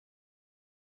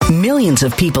Millions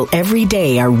of people every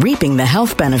day are reaping the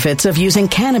health benefits of using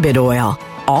cannabis oil,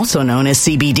 also known as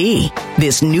CBD.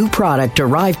 This new product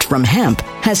derived from hemp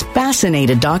has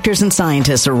fascinated doctors and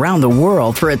scientists around the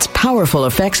world for its powerful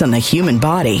effects on the human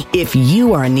body. If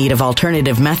you are in need of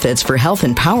alternative methods for health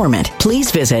empowerment, please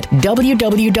visit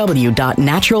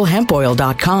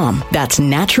www.naturalhempoil.com. That's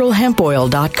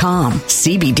naturalhempoil.com.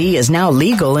 CBD is now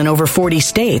legal in over 40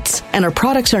 states, and our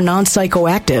products are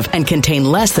non-psychoactive and contain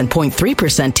less than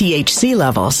 0.3% THC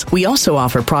levels. We also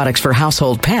offer products for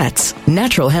household pets.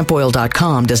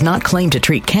 Naturalhempoil.com does not claim to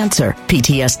treat cancer,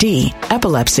 PTSD,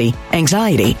 epilepsy,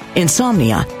 anxiety,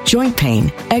 insomnia, joint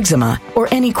pain, eczema, or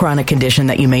any chronic condition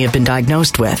that you may have been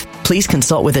diagnosed with. Please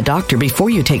consult with a doctor before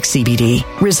you take CBD.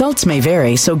 Results may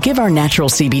vary, so give our natural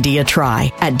CBD a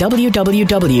try at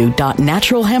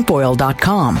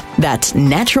www.naturalhempoil.com. That's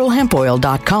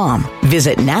naturalhempoil.com.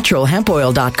 Visit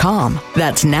naturalhempoil.com.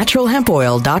 That's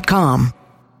naturalhempoil.com.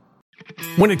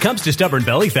 When it comes to stubborn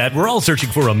belly fat, we're all searching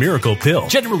for a miracle pill.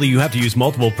 Generally, you have to use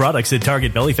multiple products that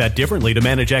target belly fat differently to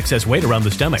manage excess weight around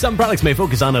the stomach. Some products may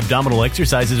focus on abdominal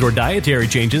exercises or dietary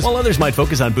changes, while others might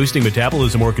focus on boosting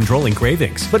metabolism or controlling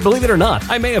cravings. But believe it or not,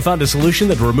 I may have found a solution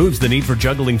that removes the need for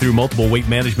juggling through multiple weight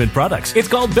management products. It's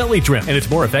called Belly Trim, and it's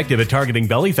more effective at targeting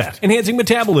belly fat, enhancing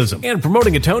metabolism, and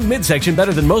promoting a toned midsection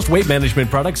better than most weight management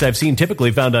products I've seen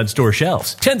typically found on store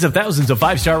shelves. Tens of thousands of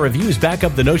 5-star reviews back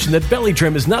up the notion that Belly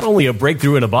Trim is not only a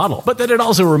breakthrough in a bottle, but that it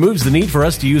also removes the need for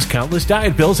us to use countless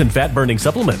diet pills and fat-burning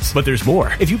supplements. But there's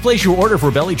more. If you place your order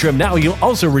for Belly Trim now, you'll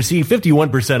also receive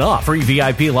 51% off, free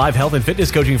VIP live health and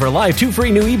fitness coaching for life, 2 free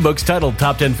new ebooks titled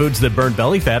Top 10 Foods That Burn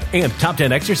Belly Fat and Top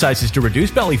 10 Exercises to Reduce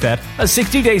Belly Fat, a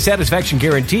 60-day satisfaction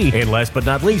guarantee, and last but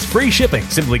not least, free shipping.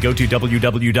 Simply go to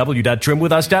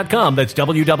www.trimwithus.com. That's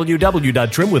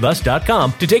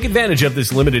www.trimwithus.com to take advantage of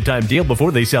this limited time deal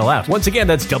before they sell out. Once again,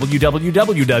 that's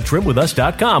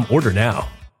www.trimwithus.com. Order now.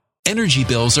 Energy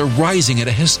bills are rising at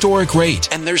a historic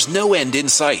rate, and there's no end in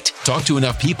sight. Talk to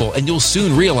enough people, and you'll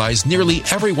soon realize nearly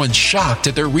everyone's shocked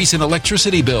at their recent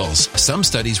electricity bills. Some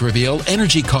studies reveal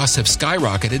energy costs have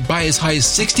skyrocketed by as high as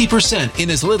 60%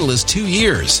 in as little as 2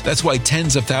 years. That's why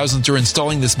tens of thousands are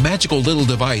installing this magical little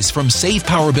device from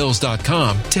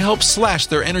SavePowerBills.com to help slash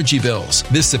their energy bills.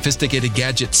 This sophisticated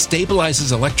gadget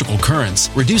stabilizes electrical currents,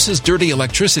 reduces dirty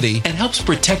electricity, and helps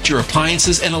protect your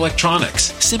appliances and electronics.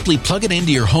 Simply plug it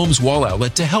into your home's wall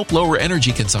outlet to help lower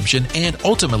energy consumption and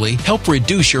ultimately help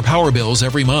reduce your power bills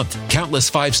every month.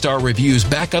 Countless 5-star reviews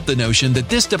back up the notion that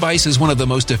this device is one of the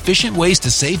most efficient ways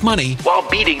to save money while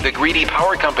beating the greedy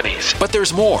power companies. But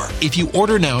there's more. If you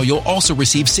order now, you'll also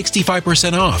receive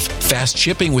 65% off, fast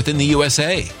shipping within the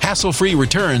USA, hassle-free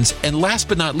returns, and last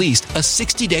but not least, a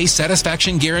 60-day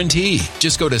satisfaction guarantee.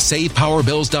 Just go to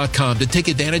SavePowerBills.com to take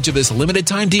advantage of this limited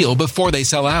time deal before they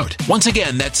sell out. Once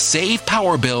again, that's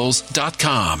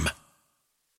SavePowerBills.com.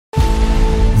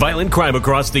 Violent crime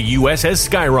across the U.S. has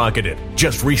skyrocketed.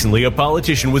 Just recently, a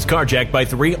politician was carjacked by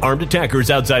 3 armed attackers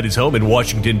outside his home in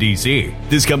Washington, D.C.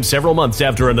 This comes several months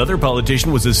after another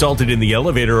politician was assaulted in the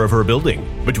elevator of her building.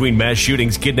 Between mass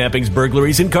shootings, kidnappings,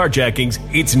 burglaries, and carjackings,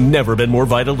 it's never been more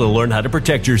vital to learn how to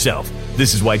protect yourself.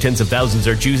 This is why tens of thousands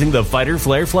are choosing the Fighter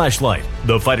Flare flashlight.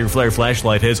 The Fighter Flare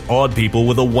flashlight has awed people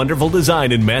with a wonderful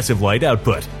design and massive light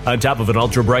output. On top of an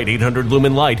ultra-bright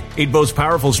 800-lumen light, it boasts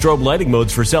powerful strobe lighting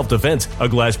modes for self-defense, a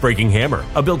glass-breaking hammer,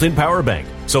 a built-in power bank,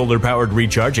 solar-powered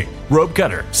recharging, rope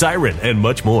cutter, siren, and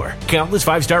much more. Countless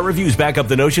 5-star reviews back up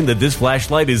the notion that this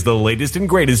flashlight is the latest and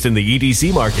greatest in the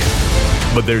EDC market.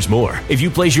 But there's more. If you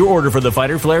place your order for the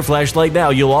Fighter Flare flashlight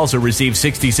now, you'll also receive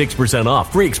 66%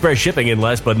 off, free express shipping, and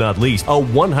last but not least, a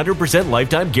 100%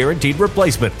 lifetime guaranteed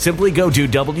replacement. Simply go to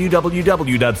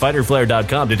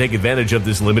www.fighterflare.com to take advantage of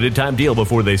this limited time deal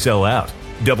before they sell out.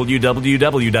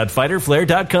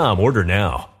 www.fighterflare.com. Order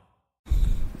now.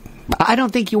 I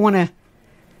don't think you want to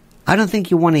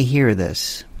hear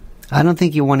this. I don't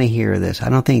think you want to hear this. I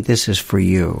don't think this is for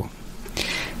you.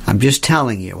 I'm just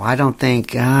telling you. I don't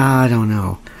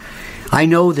know. I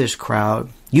know this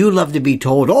crowd. You love to be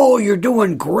told, oh, you're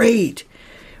doing great.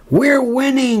 We're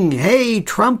winning. Hey,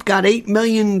 Trump got $8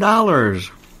 million.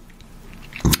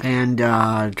 And,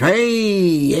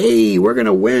 hey, we're going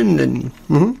to win. And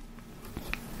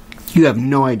you have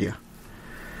no idea.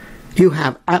 You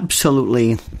have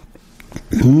absolutely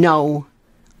no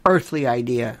earthly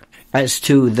idea as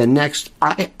to the next.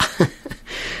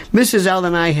 Mrs. L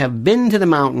and I have been to the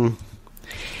mountain.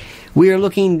 We are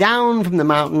looking down from the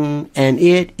mountain, and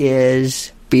it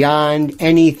is beyond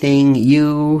anything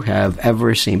you have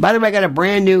ever seen. By the way, I got a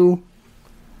brand new,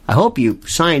 I hope you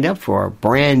signed up for a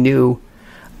brand new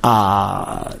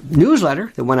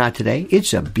newsletter that went out today.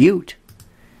 It's a beaut.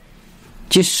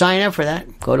 Just sign up for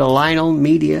that. Go to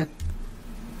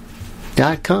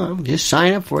LionelMedia.com. Just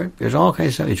sign up for it. There's all kinds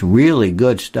of stuff. It's really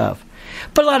good stuff.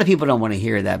 But a lot of people don't want to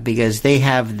hear that because they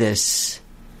have this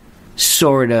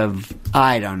sort of,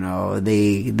 I don't know,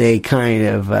 they kind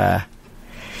of,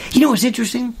 you know what's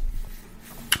interesting?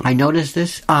 I noticed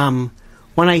this.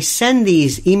 When I send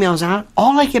these emails out,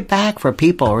 all I get back for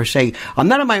people are saying, I'm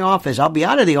not in my office. I'll be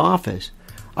out of the office.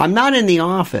 I'm not in the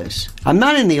office. I'm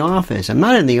not in the office. I'm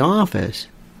not in the office.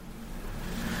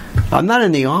 I'm not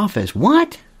in the office.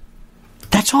 What?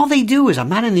 That's all they do is, I'm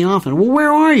not in the office. Well,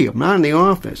 where are you? I'm not in the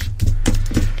office.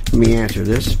 Let me answer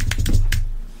this.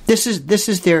 This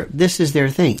is their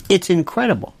thing. It's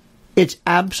incredible. It's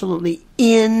absolutely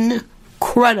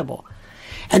incredible.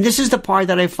 And this is the part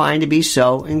that I find to be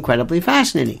so incredibly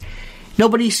fascinating.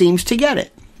 Nobody seems to get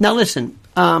it. Now listen,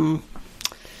 I'm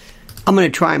going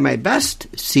to try my best,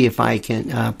 see if I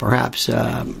can perhaps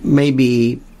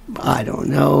maybe, I don't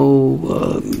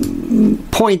know,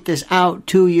 point this out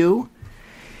to you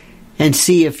and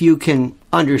see if you can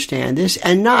understand this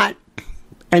and not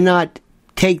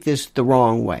take this the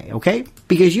wrong way, okay?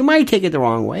 Because you might take it the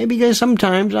wrong way, because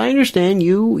sometimes I understand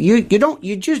you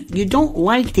don't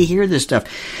like to hear this stuff.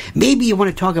 Maybe you want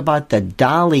to talk about the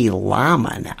Dalai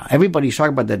Lama now. Everybody's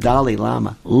talking about the Dalai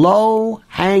Lama.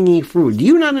 Low-hanging fruit. Do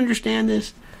you not understand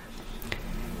this?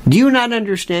 Do you not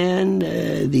understand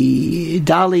the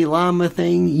Dalai Lama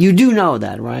thing? You do know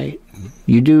that, right?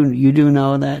 You do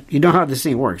know that? You know how this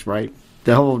thing works, right?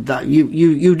 The whole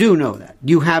you do know that.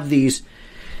 You have these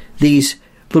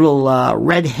little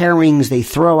red herrings they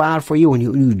throw out for you and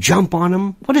you jump on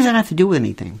them. What does that have to do with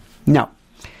anything? No.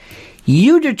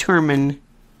 You determine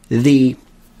the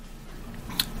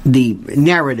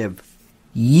narrative.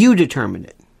 You determine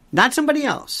it. Not somebody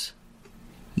else.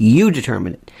 You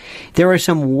determine it. There are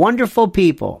some wonderful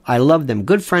people, I love them,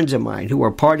 good friends of mine, who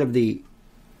are part of the,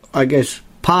 I guess,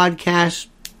 podcast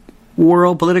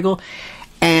world, political,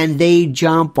 and they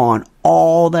jump on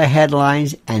all the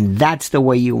headlines, and that's the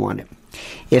way you want it.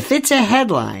 If it's a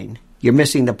headline, you're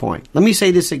missing the point. Let me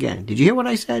say this again. Did you hear what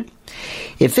I said?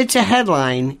 If it's a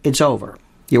headline, it's over.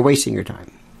 You're wasting your time.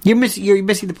 You're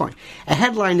missing the point. A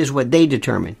headline is what they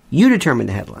determine. You determine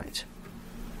the headlines.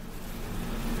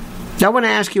 Now, I want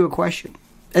to ask you a question.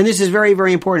 And this is very,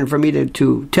 very important for me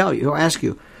to tell you, or ask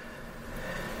you.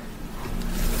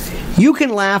 You can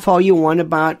laugh all you want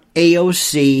about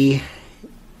AOC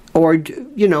or,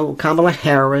 Kamala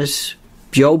Harris,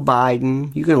 Joe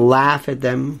Biden. You can laugh at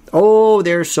them. Oh,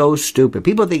 they're so stupid.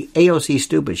 People think AOC's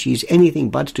stupid. She's anything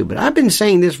but stupid. I've been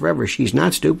saying this forever. She's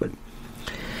not stupid.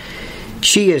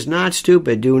 She is not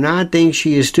stupid. Do not think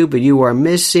she is stupid. You are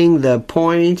missing the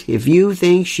point if you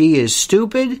think she is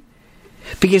stupid,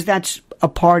 because that's a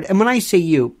part. And when I say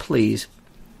you, please,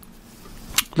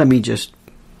 let me just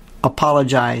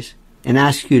apologize and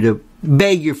ask you to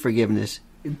beg your forgiveness.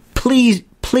 Please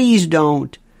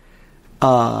don't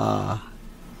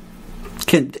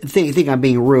think I'm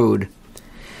being rude.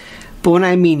 But when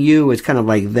I mean you, it's kind of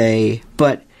like they.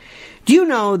 But do you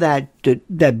know that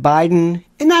Biden,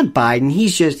 and not Biden,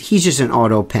 he's just an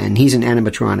auto pen. He's an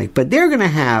animatronic. But they're going to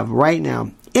have right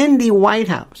now in the White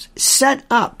House set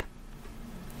up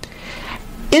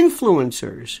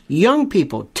influencers, young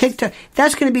people, TikTok.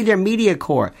 That's going to be their media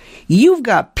core. You've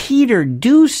got Peter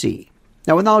Doocy.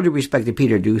 Now, with all due respect to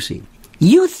Peter Doocy,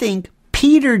 you think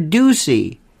Peter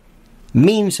Doocy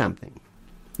means something.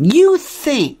 You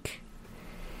think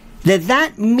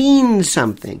that means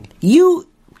something.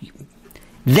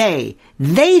 They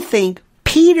think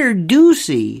Peter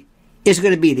Doocy is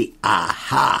going to be the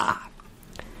aha.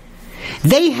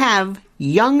 They have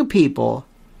young people,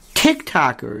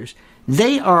 TikTokers.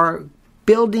 They are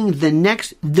building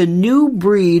the new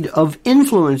breed of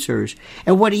influencers.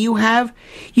 And what do you have?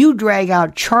 You drag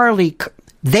out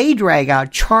they drag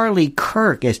out Charlie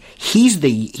Kirk as he's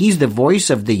the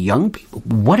voice of the young people.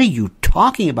 What are you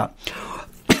talking about?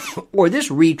 Or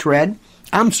this retread,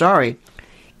 I'm sorry,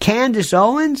 Candace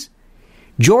Owens,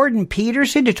 Jordan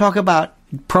Peterson to talk about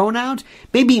pronouns.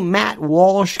 Maybe Matt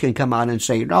Walsh can come out and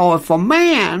say, "Oh, if a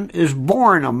man is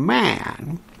born a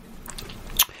man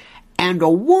and a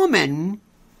woman,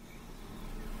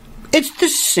 it's the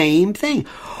same thing."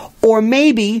 Or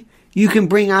maybe you can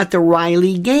bring out the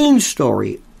Riley Gaines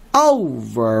story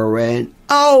over and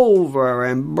over,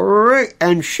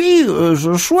 and she is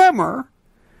a swimmer,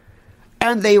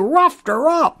 and they roughed her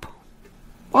up.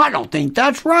 I don't think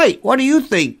that's right. What do you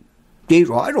think?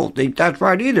 I don't think that's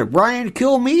right either. Brian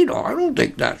Kilmeade, I don't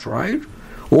think that's right.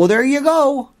 Well, there you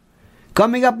go.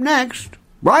 Coming up next,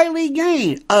 Riley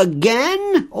Gaines.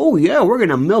 Again? Oh, yeah, we're going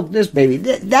to milk this baby.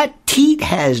 That teat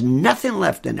has nothing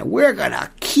left in it. We're going to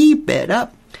keep it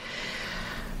up.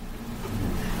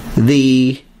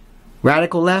 The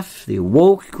radical left, the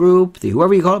woke group, the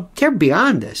whoever you call it, they're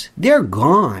beyond this. They're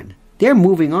gone. They're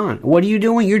moving on. What are you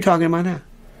doing? You're talking about that.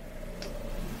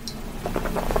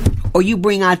 Or you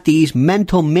bring out these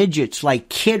mental midgets like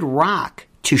Kid Rock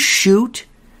to shoot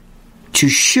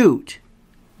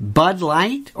Bud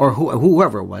Light or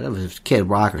whoever it was, it was Kid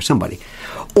Rock or somebody,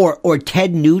 or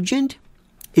Ted Nugent.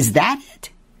 Is that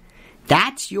it?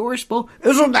 That's your spell?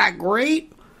 Isn't that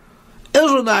great?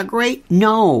 Isn't that great?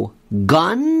 No.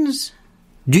 Guns?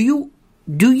 Do you?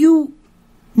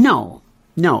 No.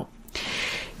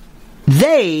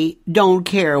 They don't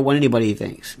care what anybody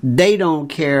thinks. They don't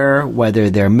care whether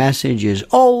their message is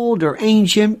old or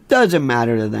ancient. Doesn't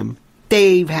matter to them.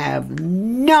 They have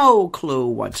no clue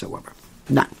whatsoever.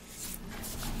 None.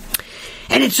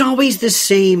 And it's always the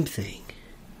same thing.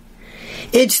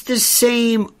 It's the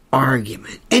same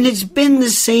argument. And it's been the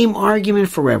same argument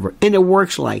forever. And it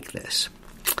works like this.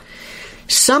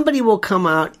 Somebody will come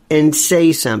out and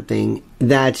say something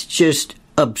that's just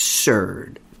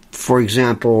absurd. For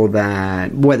example,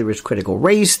 that whether it's critical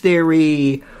race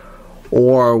theory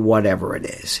or whatever it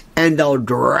is. And they'll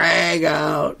drag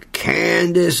out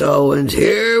Candace Owens.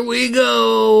 Here we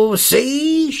go.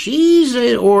 See? She's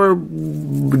it. Or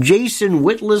Jason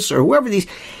Whitlis or whoever these.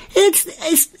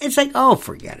 It's like, oh,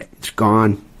 forget it. It's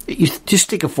gone. You just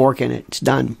stick a fork in it. It's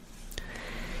done.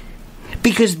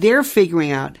 Because they're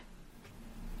figuring out,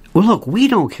 well, look, we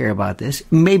don't care about this.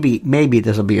 Maybe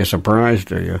this will be a surprise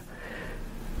to you.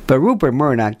 But Rupert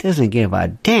Murdoch doesn't give a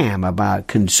damn about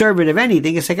conservative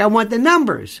anything. It's like, I want the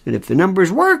numbers. And if the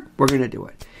numbers work, we're going to do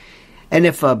it. And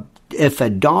if a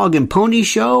dog and pony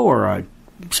show or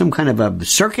some kind of a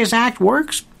circus act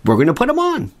works, we're going to put them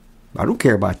on. I don't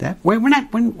care about that. We're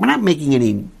not making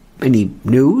any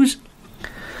news.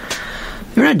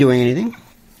 You're not doing anything.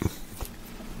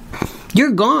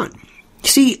 You're gone.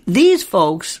 See, these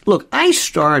folks, look, I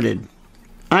started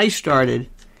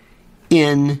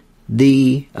in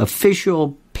the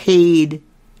official paid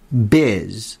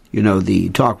biz, the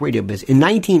talk radio biz, in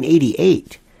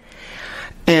 1988.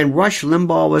 And Rush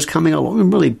Limbaugh was coming along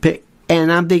and really big.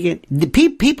 And I'm thinking,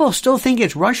 people still think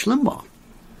it's Rush Limbaugh.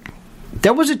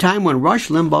 There was a time when Rush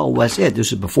Limbaugh was it.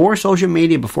 This was before social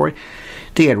media, before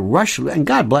they had Rush, and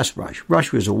God bless Rush.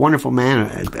 Rush was a wonderful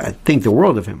man. I think the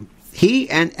world of him. He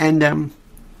and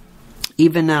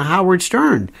even Howard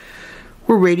Stern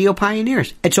were radio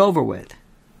pioneers. It's over with.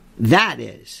 That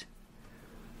is.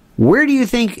 Where do you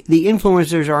think the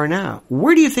influencers are now?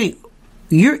 Where do you think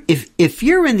if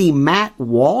you're in the Matt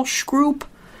Walsh group?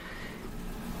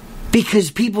 Because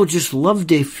people just love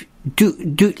to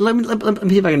let me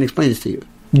see if I can explain this to you.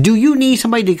 Do you need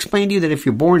somebody to explain to you that if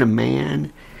you're born a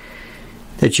man,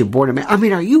 that you're born a man? I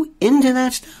mean, are you into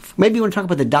that stuff? Maybe you want to talk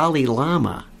about the Dalai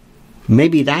Lama.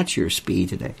 Maybe that's your speed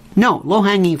today. No,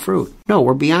 low-hanging fruit. No,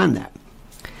 we're beyond that.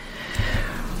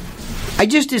 I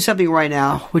just did something right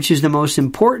now, which is the most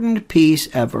important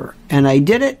piece ever. And I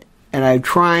did it, and I'm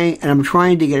trying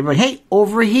to get everybody, hey,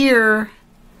 over here.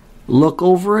 Look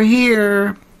over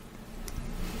here.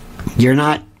 You're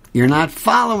not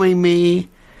following me.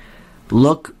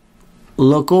 Look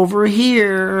over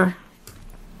here.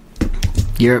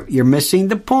 You're missing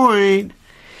the point.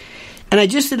 And I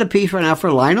just did a piece right now for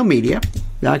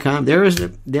LionelMedia.com. There is the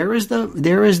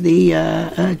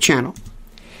channel.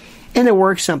 And it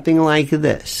works something like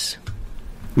this.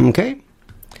 Okay?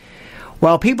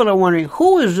 Well, people are wondering,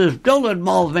 who is this Dylan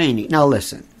Mulvaney? Now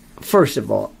listen, first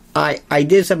of all, I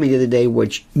did something the other day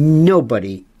which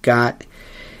nobody got.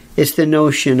 It's the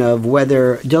notion of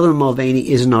whether Dylan Mulvaney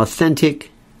is an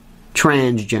authentic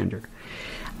transgender.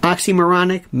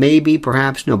 Oxymoronic? Maybe,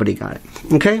 perhaps, nobody got it.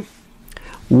 Okay?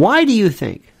 Why do you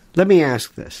think? Let me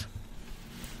ask this.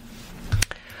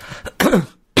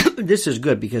 This is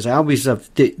good because I always love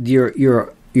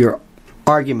your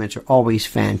arguments are always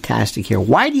fantastic here.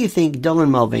 Why do you think Dylan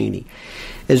Mulvaney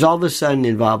is all of a sudden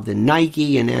involved in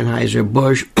Nike and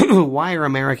Anheuser-Busch? Why are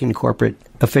American corporate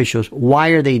officials? Why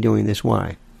are they doing this?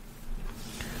 Why?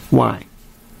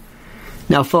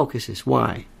 Now focus this.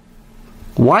 Why?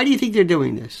 Why do you think they're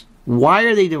doing this? Why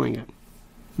are they doing it?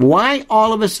 Why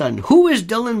all of a sudden? Who is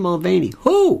Dylan Mulvaney?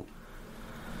 Who?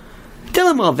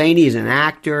 Dylan Mulvaney is an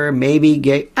actor, maybe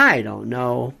gay, I don't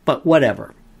know, but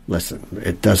whatever. Listen,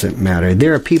 it doesn't matter.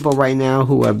 There are people right now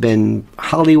who have been,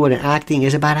 Hollywood and acting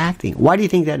is about acting. Why do you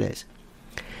think that is?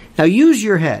 Now use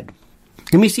your head.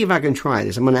 Let me see if I can try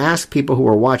this. I'm going to ask people who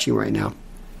are watching right now,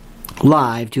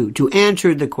 live, to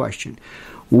answer the question.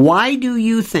 Why do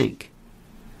you think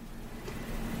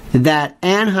that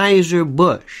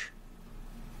Anheuser-Busch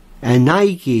and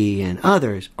Nike and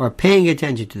others are paying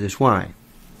attention to this? Why?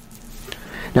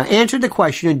 Now answer the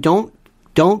question and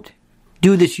don't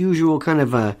do this usual kind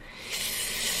of a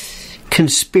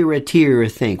conspirator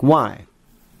think. Why?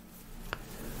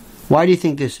 Why do you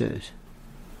think this is?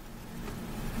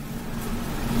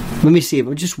 Let me see.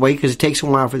 Just wait because it takes a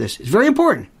while for this. It's very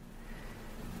important.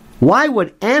 Why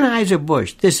would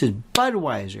Anheuser-Busch, this is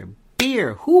Budweiser,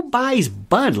 beer, who buys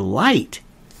Bud Light?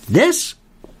 This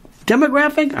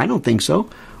demographic? I don't think so.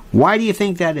 Why do you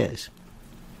think that is?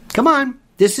 Come on.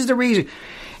 This is the reason.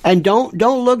 And don't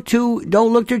look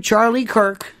to Charlie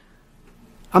Kirk.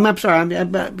 I'm sorry.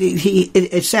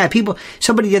 It's sad.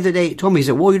 Somebody the other day told me, he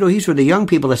said, well, he's for the young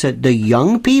people. I said, the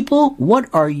young people?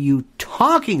 What are you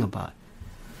talking about?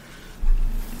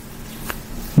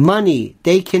 Money.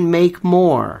 They can make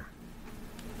more.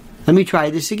 Let me try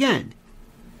this again.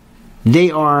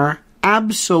 They are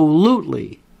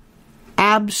absolutely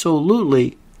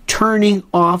turning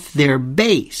off their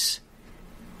base.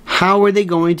 How are they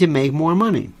going to make more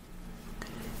money?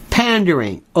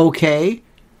 Pandering. Okay.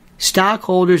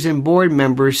 Stockholders and board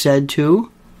members said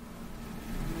to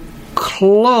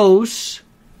close.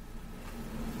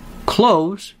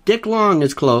 Dick Long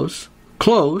is close.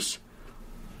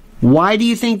 Why do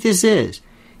you think this is?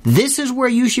 This is where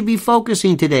you should be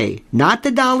focusing today. Not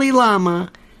the Dalai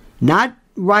Lama, not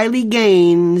Riley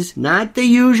Gaines, not the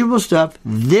usual stuff.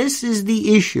 This is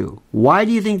the issue. Why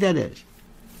do you think that is?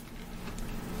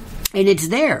 And it's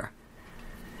there.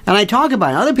 And I talk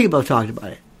about it. Other people have talked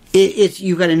about it.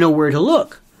 You've got to know where to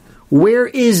look. Where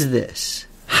is this?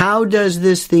 How does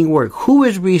this thing work? Who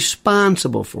is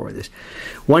responsible for this?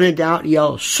 When in doubt,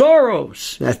 yell,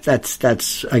 Soros.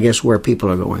 That's I guess, where people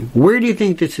are going. Where do you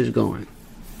think this is going?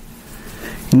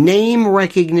 Name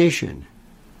recognition.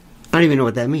 I don't even know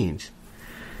what that means.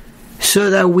 So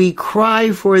that we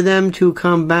cry for them to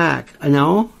come back.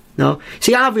 No.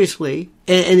 See, obviously,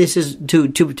 and this is to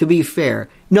be fair,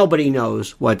 nobody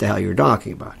knows what the hell you're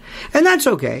talking about. And that's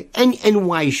okay. And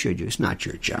why should you? It's not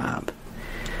your job.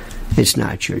 It's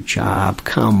not your job.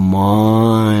 Come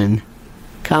on.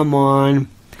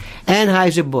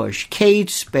 Anheuser-Busch, Kate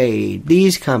Spade,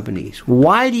 these companies.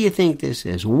 Why do you think this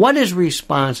is? What is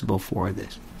responsible for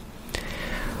this?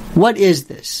 What is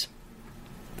this?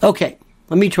 Okay,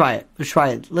 let me try it. Let's try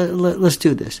it. Let's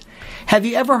do this. Have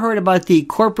you ever heard about the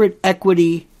Corporate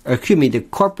Equality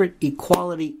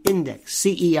Index,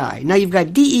 CEI? Now you've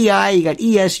got DEI, you got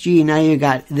ESG, now you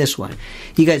got this one.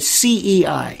 You got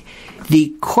CEI,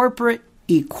 the Corporate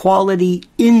Equality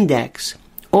Index,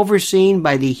 overseen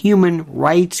by the Human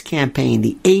Rights Campaign,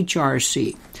 the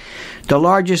HRC, the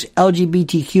largest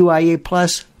LGBTQIA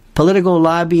plus political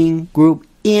lobbying group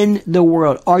in the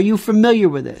world. Are you familiar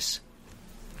with this?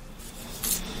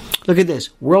 Look at this.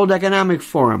 World Economic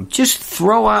Forum. Just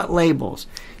throw out labels.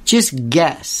 Just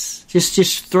guess.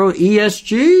 Just throw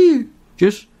ESG.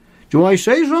 Do I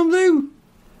say something?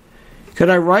 Could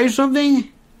I write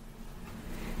something?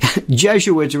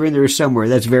 Jesuits are in there somewhere.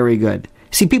 That's very good.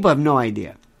 See, people have no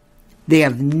idea. They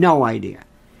have no idea.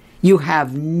 You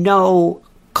have no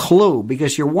clue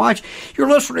because you're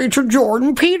listening to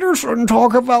Jordan Peterson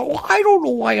talk about, well, I don't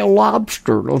know why a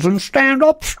lobster doesn't stand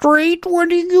up straight when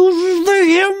he uses the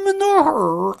him and the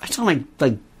her. I sound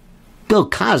like Bill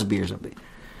Cosby or something.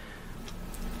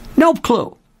 No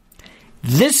clue.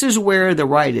 This is where the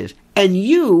right is. And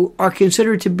you are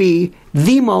considered to be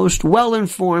the most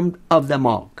well-informed of them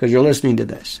all because you're listening to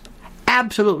this.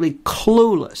 Absolutely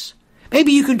clueless.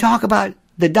 Maybe you can talk about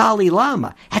the Dalai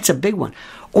Lama. That's a big one.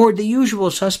 Or the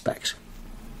usual suspects.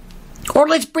 Or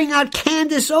let's bring out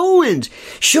Candace Owens.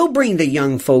 She'll bring the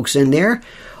young folks in there.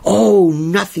 Oh,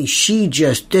 nothing.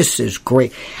 This is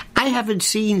great. I haven't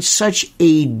seen such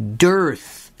a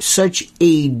dearth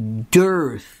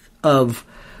of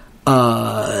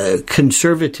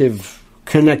conservative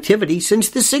connectivity since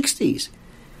the 60s.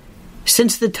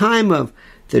 Since the time of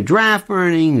the draft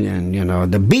burning and,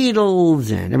 the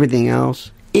Beatles and everything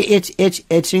else.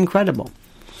 It's incredible.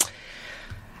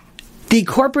 The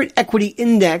Corporate Equity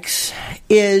Index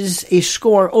is a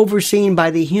score overseen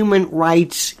by the Human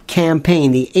Rights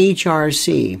Campaign, the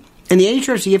HRC. And the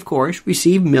HRC, of course,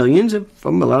 received millions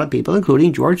from a lot of people,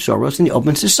 including George Soros and the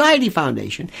Open Society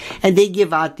Foundation. And they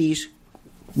give out these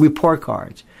report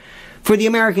cards for the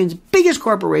Americans' biggest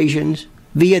corporations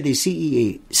via the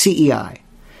CEI.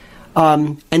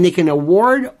 And they can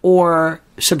award or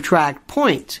subtract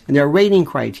points in their rating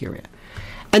criteria.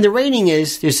 And the rating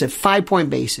there's a 5-point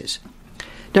basis.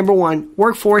 Number 1,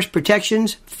 workforce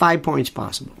protections, 5 points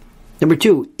possible. Number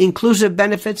 2, inclusive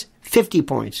benefits, 50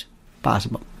 points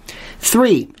possible.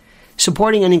 3,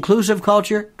 supporting an inclusive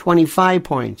culture, 25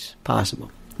 points possible.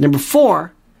 Number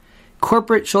 4,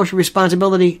 corporate social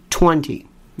responsibility, 20.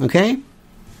 Okay?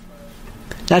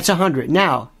 That's 100.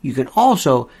 Now, you can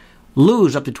also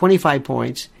lose up to 25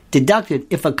 points deducted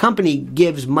if a company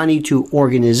gives money to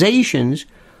organizations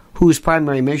whose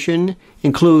primary mission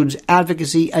includes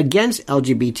advocacy against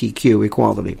LGBTQ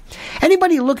equality.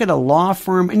 Anybody look at a law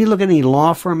firm? Any look at any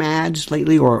law firm ads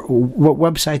lately or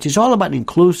websites? It's all about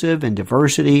inclusive and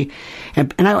diversity.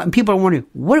 And people are wondering,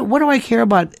 what do I care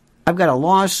about? I've got a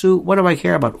lawsuit. What do I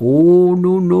care about? Oh,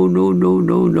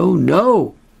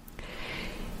 no.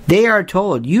 They are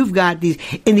told, you've got these.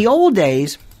 In the old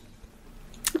days,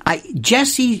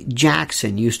 Jesse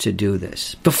Jackson used to do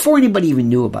this. Before anybody even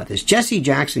knew about this, Jesse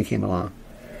Jackson came along.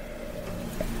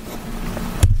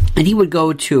 And he would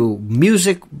go to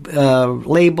music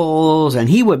labels, and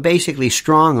he would basically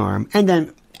strong arm. And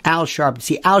then Al Sharpton.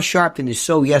 See, Al Sharpton is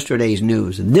so yesterday's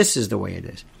news, and this is the way it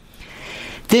is.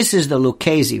 This is the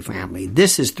Lucchese family.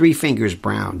 This is Three Fingers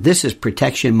Brown. This is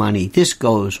protection money. This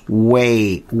goes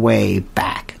way, way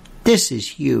back. This is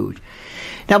huge.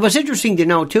 Now, what's interesting to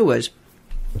know, too, is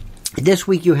this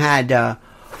week you had,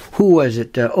 who was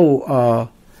it? This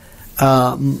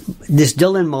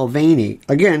Dylan Mulvaney.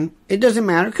 Again, it doesn't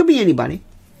matter. It could be anybody.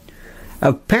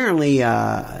 Apparently,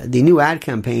 the new ad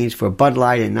campaigns for Bud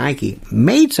Light and Nike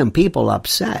made some people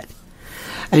upset,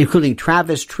 including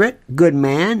Travis Tritt, Good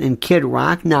Man, and Kid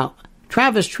Rock. Now,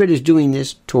 Travis Tritt is doing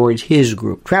this towards his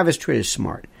group. Travis Tritt is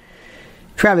smart.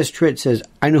 Travis Tritt says,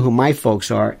 I know who my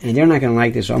folks are, and they're not going to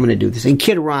like this, so I'm going to do this. And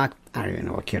Kid Rock, I don't even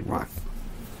know what Kid Rock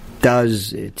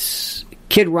does. It's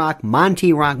Kid Rock,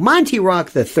 Monty Rock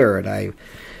the Third, I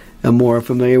am more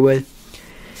familiar with.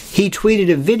 He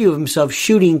tweeted a video of himself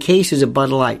shooting cases of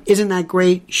Bud Light. Isn't that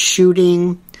great?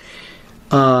 Shooting,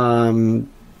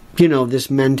 this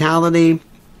mentality,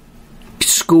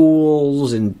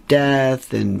 schools and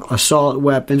death and assault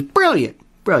weapons. Brilliant.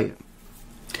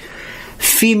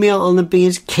 Female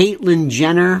Olympians, Caitlyn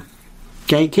Jenner.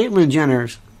 Okay, Caitlyn Jenner,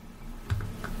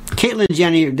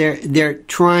 they're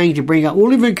trying to bring up,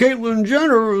 well, even Caitlyn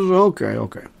Jenner is okay.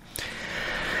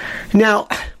 Now,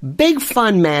 big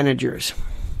fund managers,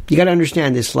 you got to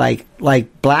understand this, like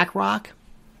BlackRock,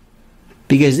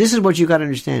 because this is what you got to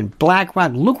understand.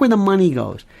 BlackRock, look where the money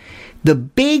goes. The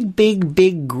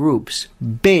big groups,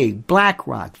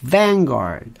 BlackRock,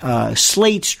 Vanguard,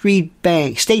 State Street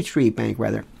Bank,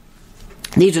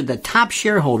 these are the top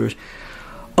shareholders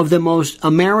of the most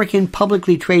American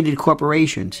publicly traded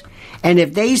corporations. And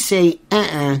if they say,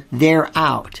 they're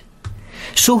out.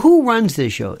 So who runs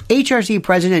this show? HRC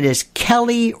president is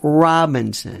Kelly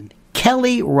Robinson.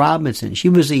 She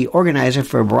was the organizer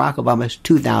for Barack Obama's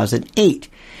 2008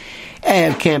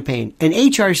 campaign. And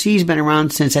HRC's been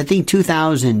around since, I think,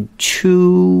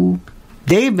 2002.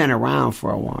 They've been around for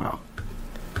a while.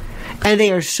 And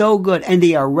they are so good, and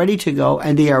they are ready to go,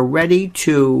 and they are ready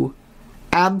to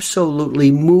absolutely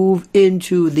move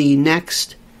into the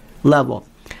next level.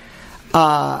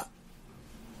 Now,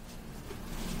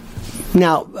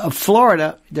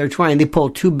 Florida, they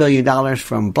pulled $2 billion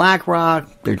from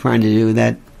BlackRock. They're trying to do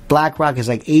that. BlackRock is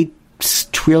like $8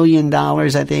 trillion, I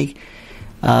think.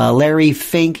 Larry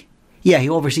Fink, he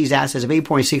oversees assets of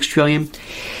 $8.6 trillion.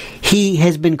 He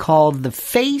has been called the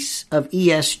face of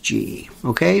ESG,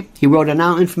 okay? He wrote a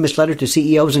now infamous letter to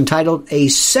CEOs entitled A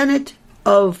Senate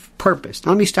of Purpose.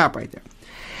 Now, let me stop right there.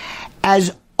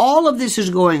 As all of this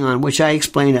is going on, which I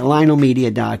explained at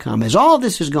LionelMedia.com, as all of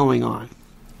this is going on,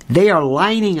 they are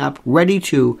lining up ready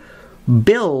to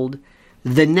build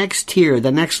the next tier,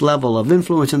 the next level of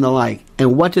influence and the like.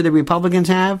 And what do the Republicans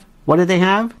have? What do they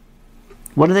have?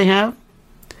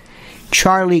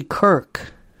 Charlie Kirk.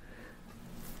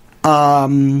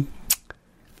 Jim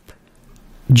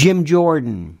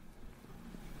Jordan.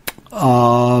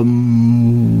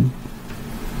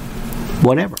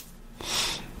 Whatever.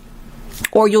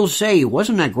 Or you'll say,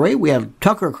 wasn't that great? We have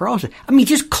Tucker Carlson. I mean,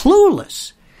 just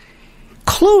clueless.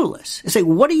 It's like,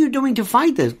 what are you doing to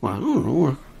fight this? Well, I don't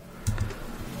know.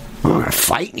 I'm not going to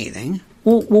fight anything.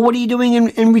 Well, what are you doing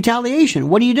in retaliation?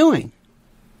 What are you doing?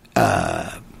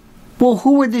 Well,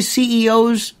 who are the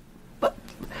CEOs?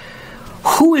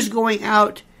 Who is going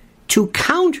out to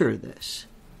counter this?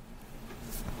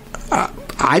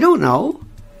 I don't know.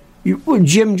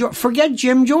 Forget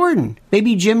Jim Jordan.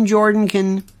 Maybe Jim Jordan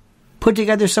can put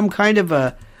together some kind of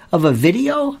a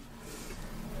video.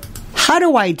 How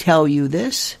do I tell you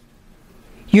this?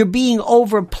 You're being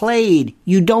overplayed.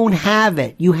 You don't have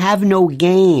it. You have no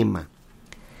game.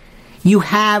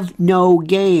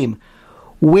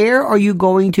 Where are you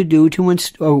going to do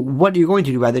what are you going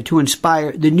to do rather to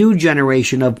inspire the new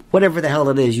generation of whatever the hell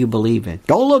it is you believe in?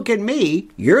 Don't look at me.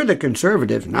 You're the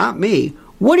conservatives, not me.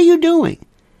 What are you doing?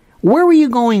 Where are you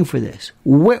going for this?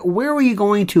 Where are you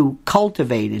going to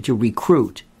cultivate and to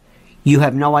recruit You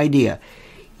have no idea.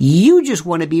 You just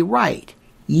want to be right.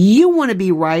 You want to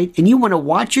be right, and you want to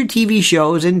watch your TV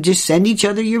shows and just send each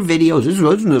other your videos.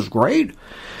 Isn't this great?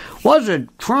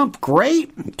 Wasn't Trump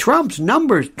great? Trump's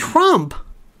numbers. Trump?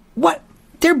 What?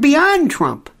 They're beyond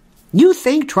Trump. You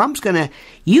think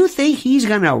he's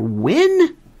gonna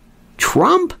win?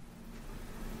 Trump?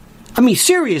 I mean,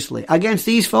 seriously, against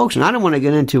these folks, and I don't want to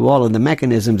get into all of the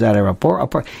mechanisms that are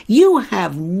apart. You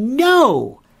have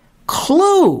no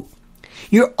clue.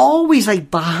 You're always like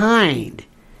behind.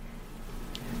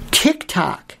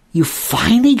 TikTok. You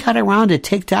finally got around to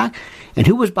TikTok? And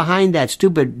who was behind that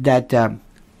stupid,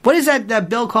 what is that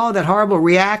bill called? That horrible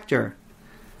reactor?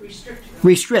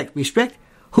 Restrict.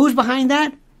 Who's behind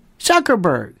that?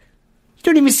 Zuckerberg. You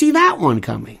don't even see that one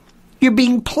coming. You're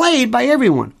being played by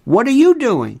everyone. What are you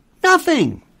doing?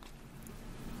 Nothing.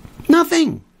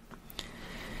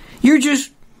 You're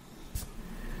just...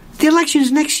 The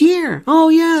election's next year. Oh,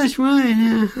 yeah, that's right.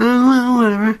 Yeah.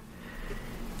 Whatever.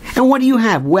 And what do you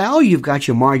have? Well, you've got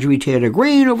your Marjorie Taylor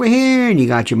Greene over here, and you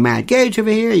got your Matt Gaetz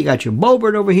over here, you got your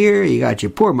Boebert over here, you got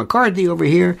your poor McCarthy over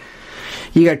here,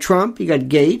 you got Trump, you got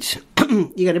Gates,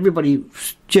 you got everybody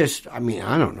just, I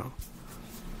don't know.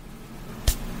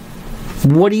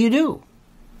 What do you do?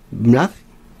 Nothing.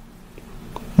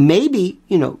 Maybe,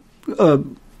 DeSantis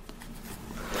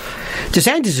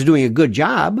is doing a good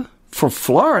job for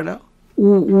Florida.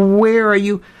 Where are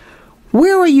you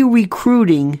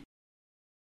recruiting?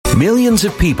 Millions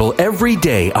of people every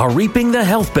day are reaping the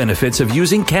health benefits of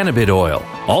using cannabis oil,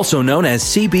 also known as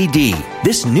CBD.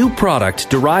 This new product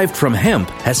derived from hemp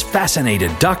has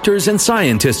fascinated doctors and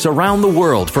scientists around the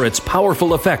world for its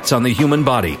powerful effects on the human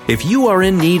body. If you are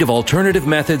in need of alternative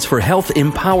methods for health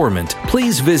empowerment,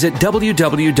 please visit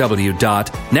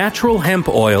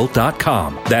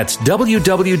www.naturalhempoil.com. That's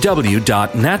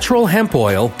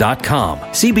www.naturalhempoil.com.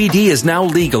 CBD is now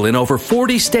legal in over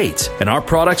 40 states, and our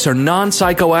products are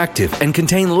non-psychoactive and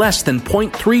contain less than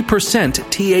 0.3%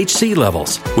 THC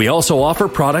levels. We also offer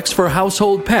products for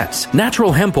household pets.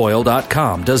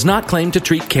 NaturalHempOil.com does not claim to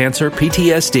treat cancer,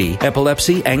 PTSD,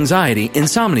 epilepsy, anxiety,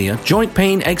 insomnia, joint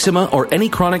pain, eczema, or any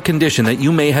chronic condition that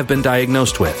you may have been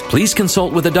diagnosed with. Please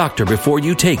consult with a doctor before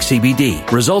you take CBD.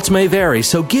 Results may vary,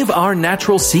 so give our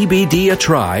natural CBD a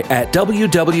try at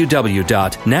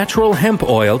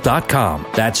www.naturalhempoil.com.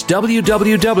 That's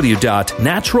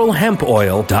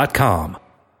www.naturalhempoil.com.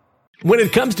 When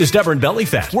it comes to stubborn belly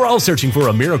fat, we're all searching for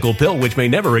a miracle pill which may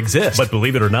never exist. But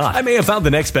believe it or not, I may have found the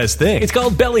next best thing. It's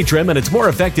called Belly Trim, and it's more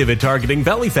effective at targeting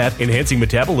belly fat, enhancing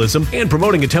metabolism, and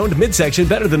promoting a toned midsection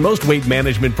better than most weight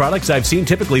management products I've seen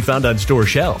typically found on store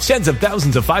shelves. Tens of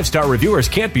thousands of 5-star reviewers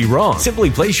can't be wrong. Simply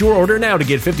place your order now to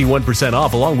get 51%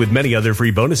 off along with many other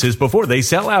free bonuses before they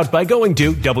sell out by going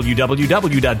to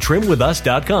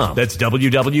www.trimwithus.com. That's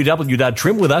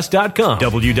www.trimwithus.com.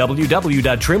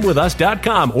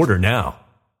 www.trimwithus.com. Order now.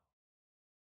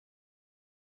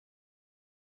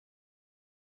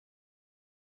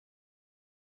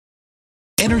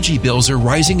 Energy bills are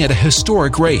rising at a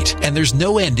historic rate, and there's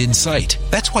no end in sight.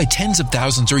 That's why tens of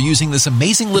thousands are using this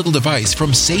amazing little device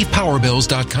from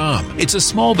SavePowerBills.com. It's a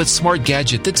small but smart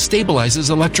gadget that stabilizes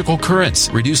electrical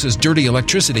currents, reduces dirty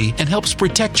electricity, and helps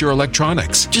protect your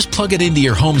electronics. Just plug it into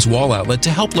your home's wall outlet to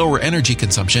help lower energy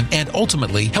consumption and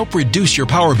ultimately help reduce your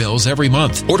power bills every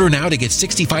month. Order now to get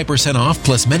 65% off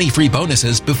plus many free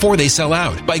bonuses before they sell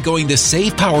out by going to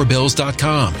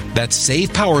SavePowerBills.com. That's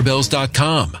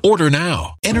SavePowerBills.com. Order now.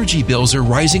 Energy bills are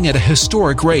rising at a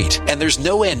historic rate, and there's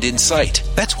no end in sight.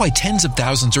 That's why tens of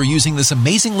thousands are using this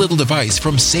amazing little device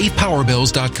from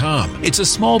SavePowerBills.com. It's a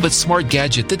small but smart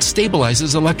gadget that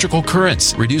stabilizes electrical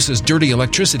currents, reduces dirty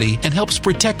electricity, and helps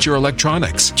protect your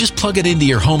electronics. Just plug it into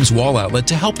your home's wall outlet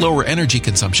to help lower energy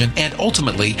consumption and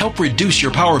ultimately help reduce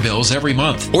your power bills every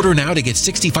month. Order now to get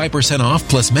 65% off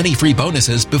plus many free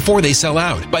bonuses before they sell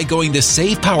out by going to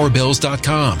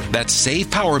SavePowerBills.com. That's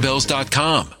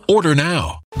SavePowerBills.com. Order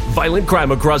now. Violent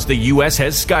crime across the U.S.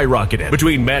 has skyrocketed.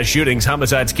 Between mass shootings,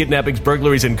 homicides, kidnappings,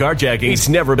 burglaries, and carjackings, it's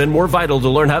never been more vital to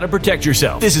learn how to protect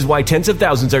yourself. This is why tens of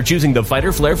thousands are choosing the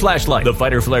Fighter Flare flashlight. The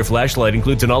Fighter Flare flashlight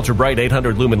includes an ultra-bright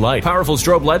 800-lumen light, powerful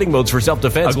strobe lighting modes for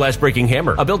self-defense, a glass-breaking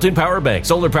hammer, a built-in power bank,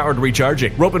 solar-powered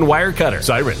recharging, rope and wire cutter,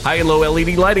 siren, high and low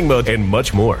LED lighting mode, and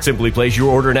much more. Simply place your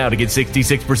order now to get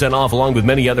 66% off along with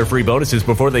many other free bonuses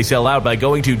before they sell out by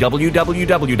going to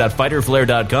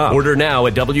www.fighterflare.com. Order now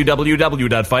at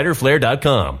www.fighterflare.com.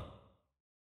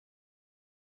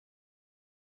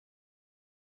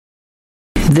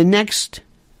 The next,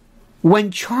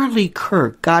 when Charlie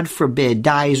Kirk, God forbid,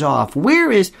 dies off,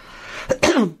 where is,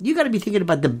 you got to be thinking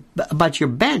about your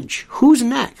bench. Who's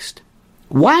next?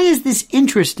 Why is this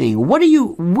interesting? Where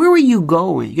are you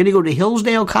going? You're going to go to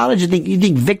Hillsdale College? You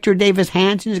think Victor Davis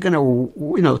Hanson is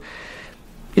going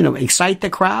to, excite the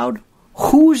crowd?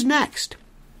 Who's next?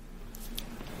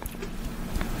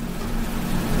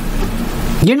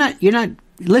 You're not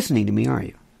listening to me, are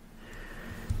you?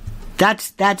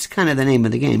 That's kind of the name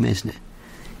of the game, isn't it?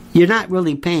 You're not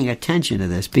really paying attention to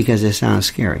this because it sounds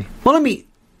scary. Well, let me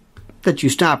let you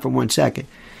stop for 1 second.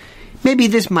 Maybe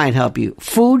this might help you.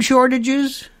 Food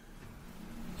shortages?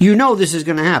 You know this is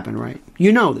going to happen, right?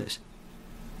 You know this.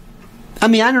 I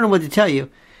mean, I don't know what to tell you,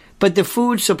 but the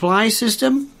food supply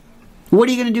system, what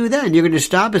are you going to do then? You're going to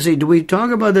stop and say, do we talk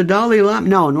about the Dalai Lama?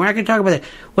 No, we're not going to talk about that.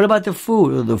 What about the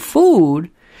food? Well, the food,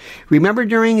 remember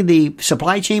during the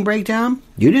supply chain breakdown?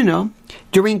 You didn't know.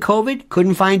 During COVID,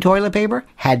 couldn't find toilet paper,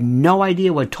 had no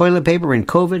idea what toilet paper and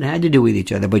COVID had to do with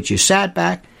each other, but you sat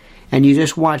back and you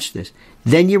just watched this.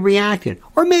 Then you reacted.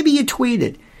 Or maybe you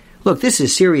tweeted. Look, this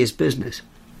is serious business.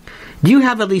 Do you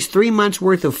have at least 3 months'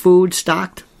 worth of food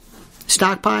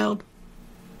stockpiled?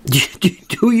 Do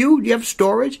you? Do you have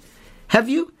storage? Have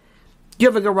you? Do you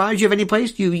have a garage? Do you have any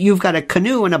place? You've got a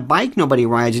canoe and a bike nobody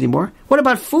rides anymore. What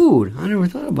about food? I never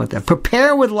thought about that.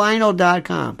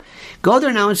 PrepareWithLionel.com. Go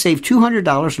there now and save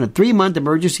 $200 on a 3-month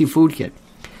emergency food kit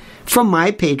from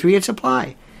My Patriot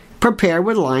Supply.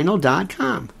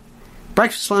 PrepareWithLionel.com.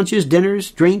 Breakfast, lunches,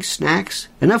 dinners, drinks, snacks,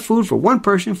 enough food for one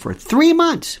person for 3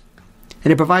 months.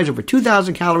 And it provides over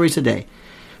 2,000 calories a day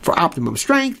for optimum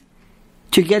strength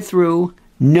to get through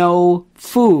no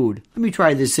food. Let me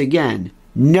try this again.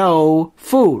 No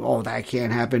food. Oh, that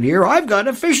can't happen here. I've got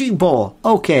a fishing pole.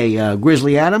 Okay,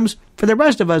 Grizzly Adams. For the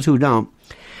rest of us who don't,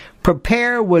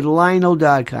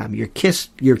 PrepareWithLionel.com. Your kits,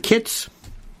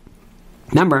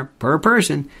 remember, per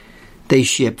person, they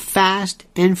ship fast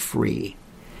and free.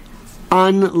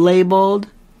 Unlabeled,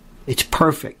 it's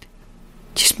perfect.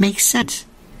 Just makes sense.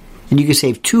 And you can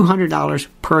save $200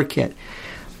 per kit.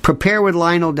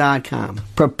 PrepareWithLionel.com.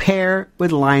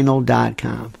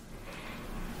 PrepareWithLionel.com.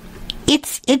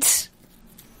 It's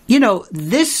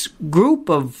this group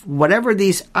of whatever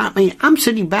these. I mean, I'm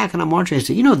sitting back and I'm watching. I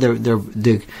say,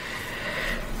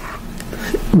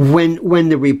 when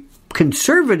the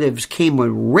conservatives came with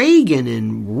Reagan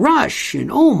and Rush,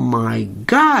 and oh my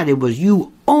God, it was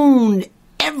you owned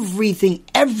everything,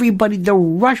 everybody. The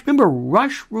Rush, remember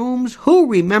Rush rooms? Who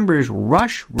remembers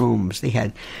Rush rooms? They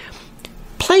had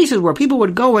places where people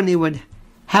would go and they would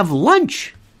have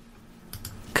lunch.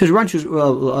 Because Rush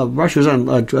was on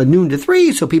noon to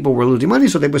 3, so people were losing money.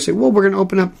 So they would say, well, we're going to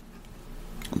open up,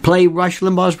 play Rush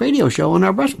Limbaugh's radio show on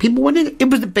our Rush. People went in. It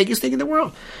was the biggest thing in the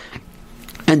world.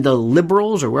 And the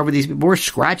liberals, or whoever these people were,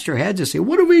 scratched their heads and say,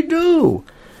 what do we do?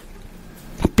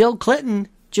 Bill Clinton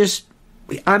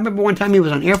I remember one time he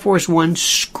was on Air Force One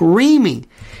screaming.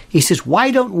 He says,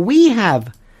 why don't we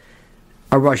have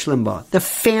a Rush Limbaugh? The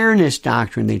fairness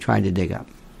doctrine they tried to dig up.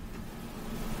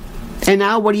 And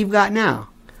now what do you got now?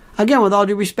 Again, with all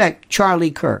due respect,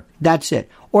 Charlie Kirk. That's it.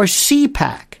 Or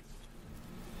CPAC.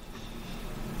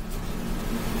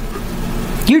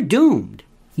 You're doomed.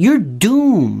 You're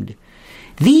doomed.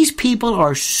 These people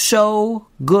are so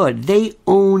good. They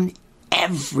own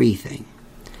everything.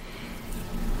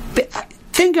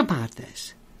 Think about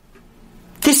this.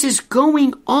 This is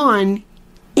going on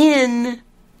in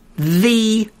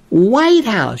the White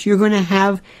House. You're going to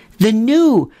have the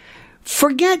new,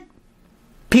 forget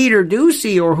Peter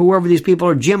Doocy or whoever these people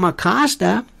are, Jim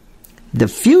Acosta. The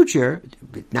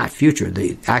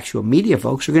actual media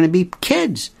folks are going to be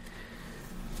kids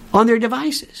on their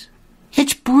devices.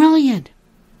 It's brilliant.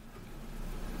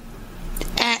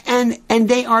 And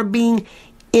they are being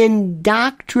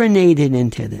indoctrinated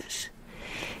into this.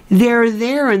 They're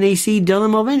there and they see Dylan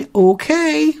Mulvaney.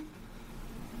 Okay.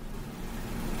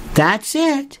 That's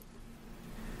it.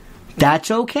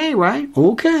 That's okay, right?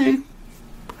 Okay.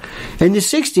 In the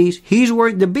 60s,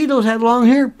 the Beatles had long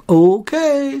hair.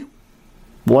 Okay.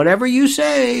 Whatever you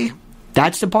say.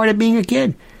 That's the part of being a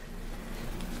kid.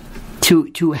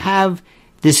 To have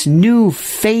this new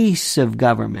face of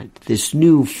government, this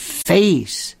new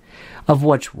face of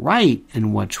what's right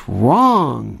and what's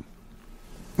wrong.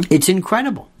 It's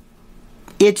incredible.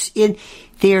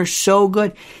 They're so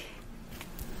good.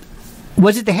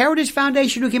 Was it the Heritage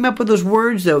Foundation who came up with those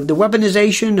words, the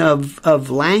weaponization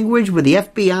of language with the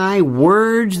FBI,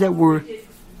 words that were... They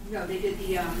did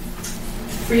the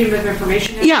Freedom of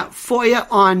Information Act. Yeah, FOIA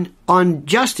on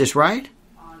justice, right?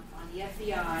 On the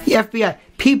FBI. The FBI.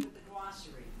 People... The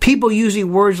glossary. People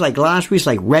using words like glossaries,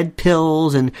 like red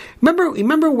pills, and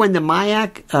remember when the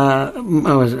Mayak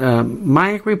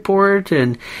report,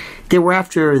 and they were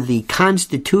after the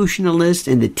Constitutionalists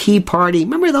and the Tea Party.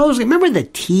 Remember those? Remember the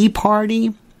Tea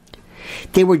Party?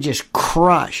 They were just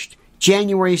crushed.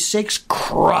 January 6th,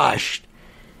 crushed.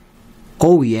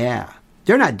 Oh yeah,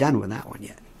 they're not done with that one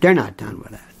yet. They're not done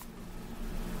with that.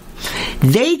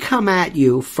 They come at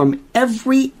you from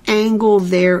every angle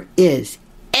there is.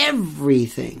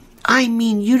 Everything. I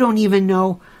mean, you don't even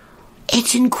know.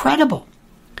 It's incredible.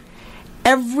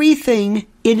 Everything.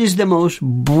 It is the most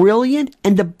brilliant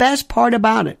and the best part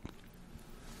about it.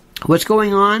 What's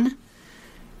going on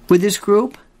with this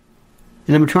group?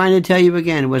 And I'm trying to tell you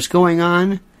again, what's going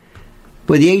on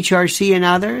with the HRC and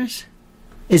others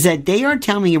is that they are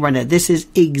telling you right now, this is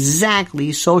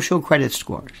exactly social credit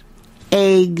scores.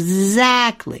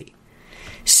 Exactly.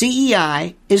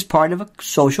 CEI is part of a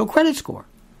social credit score.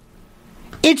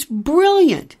 It's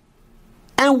brilliant.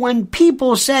 And when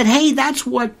people said, hey, that's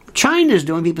what China's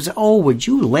doing, people said, oh, would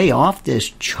you lay off this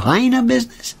China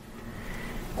business?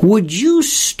 Would you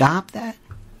stop that?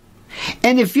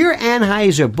 And if you're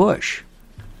Anheuser-Busch,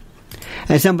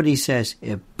 and somebody says,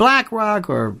 if BlackRock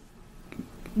or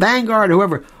Vanguard or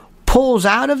whoever pulls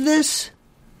out of this,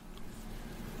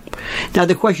 now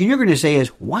the question you're going to say is,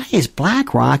 why is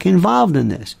BlackRock involved in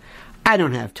this? I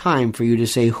don't have time for you to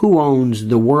say who owns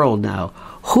the world now.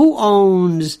 Who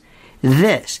owns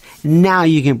this? Now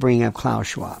you can bring up Klaus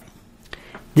Schwab.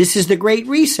 This is the Great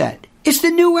Reset. It's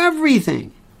the new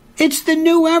everything. It's the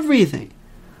new everything.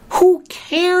 Who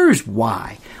cares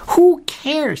why? Who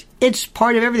cares? It's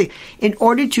part of everything. In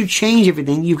order to change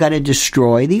everything, you've got to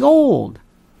destroy the old.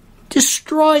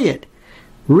 Destroy it.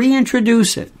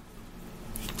 Reintroduce it.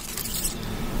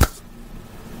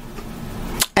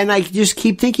 And I just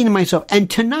keep thinking to myself, and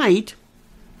tonight,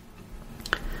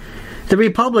 the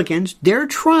Republicans, they're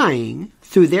trying,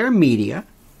 through their media,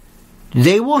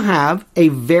 they will have a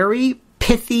very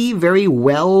pithy, very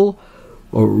well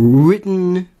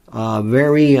written,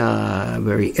 very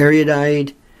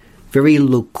erudite, very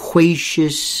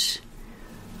loquacious,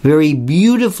 very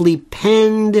beautifully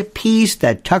penned piece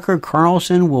that Tucker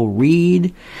Carlson will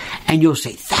read, and you'll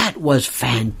say, that was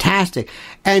fantastic.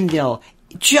 And they'll,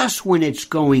 just when it's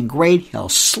going great, he'll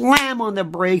slam on the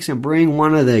brakes and bring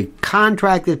one of the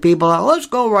contracted people out. Let's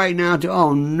go right now to,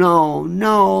 oh,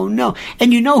 no.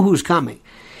 And you know who's coming.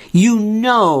 You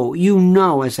know,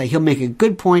 and say, he'll make a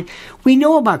good point. We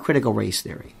know about critical race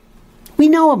theory. We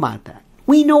know about that.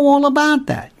 We know all about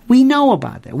that. We know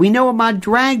about that. We know about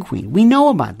drag queen. We know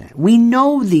about that. We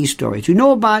know these stories. We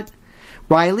know about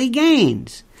Riley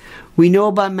Gaines. We know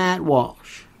about Matt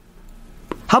Walsh.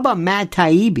 How about Matt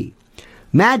Taibbi?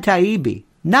 Matt Taibbi,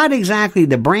 not exactly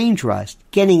the brain trust,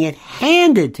 getting it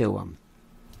handed to him.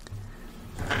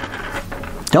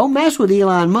 Don't mess with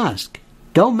Elon Musk.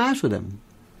 Don't mess with him.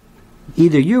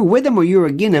 Either you're with him or you're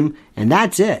against him, and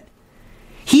that's it.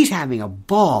 He's having a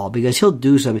ball because he'll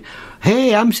do something.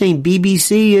 Hey, I'm saying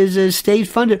BBC is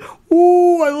state-funded.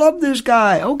 Ooh, I love this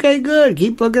guy. Okay, good.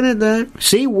 Keep looking at that.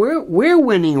 See, we're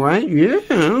winning, right? Yeah,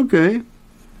 okay.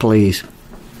 Please.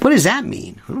 What does that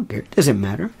mean? I don't care. It doesn't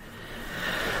matter.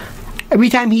 Every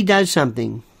time he does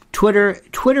something,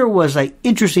 Twitter was like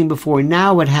interesting before.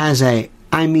 Now it has a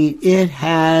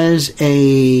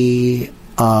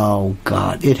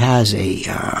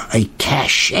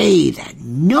cachet that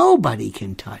nobody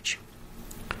can touch.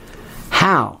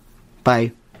 How?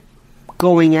 By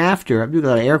going after, I'm doing a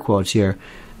lot of air quotes here,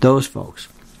 those folks.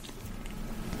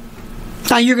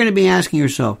 Now you're going to be asking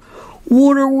yourself,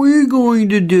 what are we going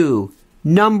to do?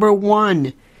 Number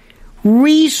one,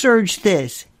 research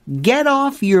this. Get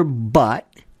off your butt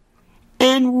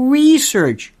and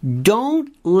research.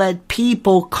 Don't let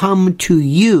people come to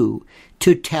you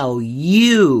to tell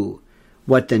you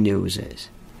what the news is.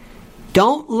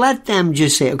 Don't let them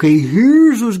just say, okay,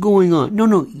 here's what's going on.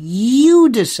 No, you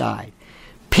decide.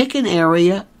 Pick an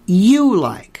area you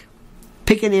like.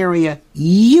 Pick an area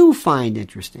you find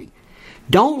interesting.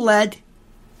 Don't let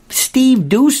Steve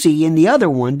Doocy and the other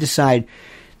one decide,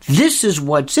 this is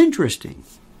what's interesting.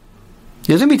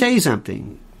 Because let me tell you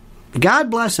something. God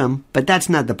bless them, but that's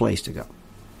not the place to go.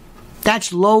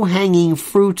 That's low-hanging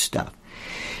fruit stuff.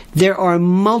 There are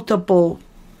multiple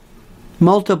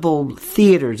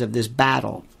theaters of this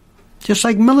battle, just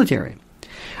like military.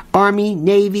 Army,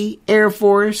 Navy, Air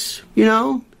Force,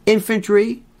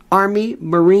 infantry, Army,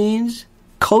 Marines,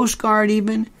 Coast Guard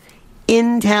even,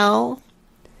 intel,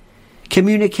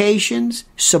 communications,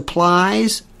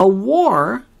 supplies. A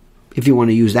war, if you want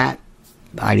to use that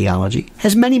ideology,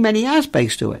 has many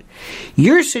aspects to it.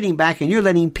 You're sitting back and you're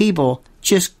letting people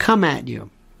just come at you.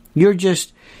 You're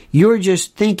just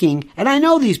thinking, and I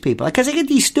know these people, because I get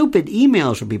these stupid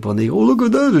emails from people, and they go, oh, look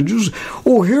at that, and just,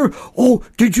 oh, here, oh,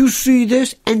 did you see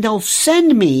this? And they'll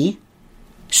send me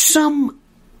some,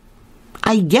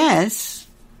 I guess,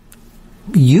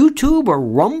 YouTube or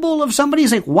Rumble of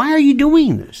somebody's like, why are you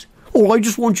doing this? Oh, I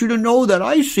just want you to know that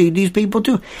I see these people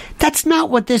too. That's not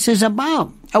what this is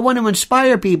about. I want to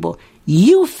inspire people.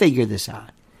 You figure this out.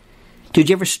 Did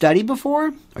you ever study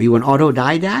before? Are you an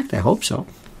autodidact? I hope so.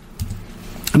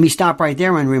 Let me stop right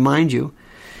there and remind you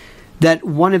that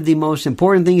one of the most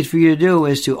important things for you to do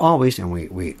is to always, and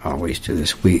we always do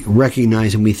this, we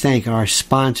recognize and we thank our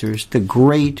sponsors, the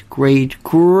great, great,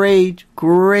 great,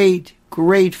 great,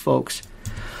 great folks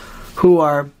who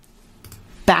are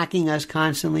backing us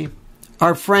constantly.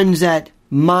 Our friends at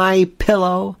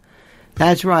MyPillow.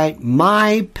 That's right,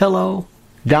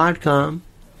 MyPillow.com.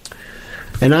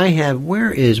 And I have,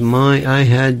 I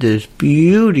had this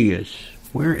beauteous,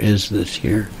 where is this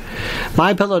here?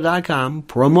 MyPillow.com,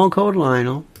 promo code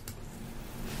Lionel.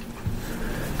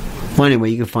 Well, anyway,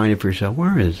 you can find it for yourself.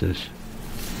 Where is this?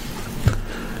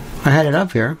 I had it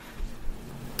up here.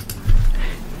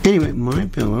 Anyway,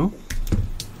 MyPillow.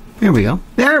 There we go.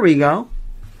 There we go.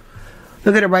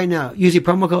 Look at it right now. Use the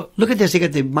promo code. Look at this. They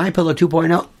got the MyPillow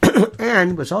 2.0.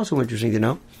 And what's also interesting to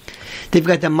know, they've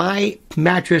got the My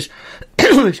Mattress,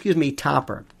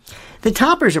 topper. The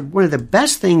toppers are one of the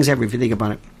best things ever if you think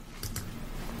about it.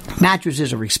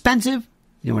 Mattresses are expensive.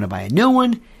 You want to buy a new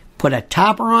one, put a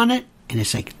topper on it, and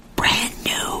it's like brand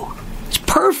new. It's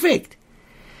perfect.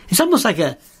 It's almost like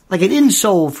an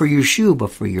insole for your shoe,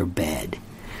 but for your bed.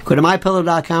 Go to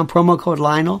MyPillow.com, promo code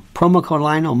Lionel,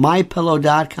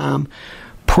 MyPillow.com,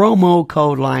 promo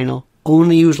code Lionel.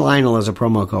 Only use Lionel as a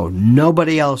promo code.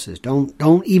 Nobody else's.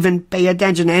 Don't even pay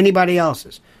attention to anybody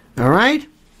else's. All right?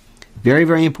 Very,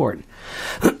 very important.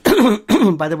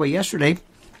 By the way, yesterday,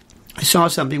 I saw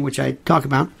something which I talk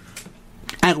about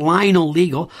at Lionel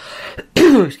Legal.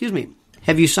 Excuse me.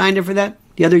 Have you signed up for that?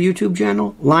 The other YouTube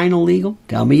channel, Lionel Legal?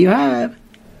 Tell me you have.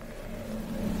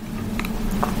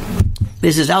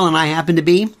 Mrs. L and I happen to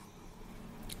be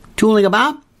tooling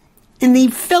about in the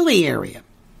Philly area,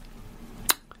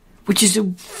 which is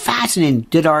fascinating.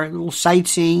 Did our little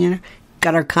sightseeing and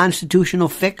got our constitutional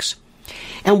fix.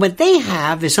 And what they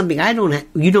have is something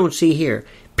you don't see here.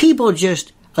 People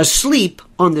just asleep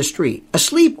on the street.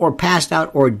 Asleep or passed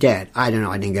out or dead. I don't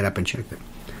know. I didn't get up and check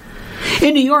it.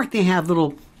 In New York, they have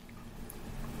little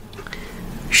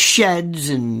sheds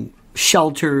and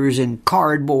shelters and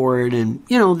cardboard and,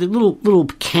 the little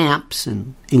camps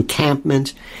and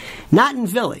encampments. Not in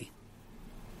Philly.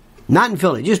 Not in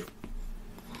Philly. Just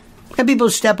have people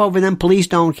step over them. Police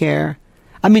don't care.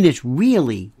 I mean, it's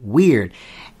really weird.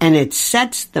 And it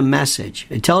sets the message.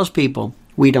 It tells people,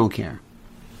 we don't care.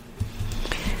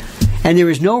 And there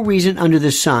is no reason under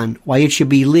the sun why it should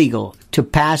be legal to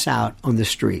pass out on the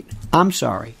street. I'm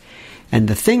sorry. And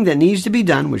the thing that needs to be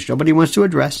done, which nobody wants to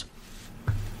address,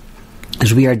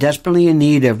 is we are desperately in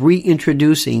need of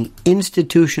reintroducing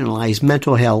institutionalized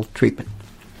mental health treatment.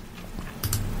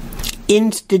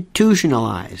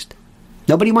 Institutionalized.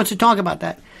 Nobody wants to talk about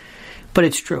that, but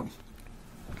it's true.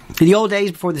 In the old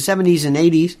days, before the 70s and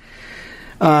 80s,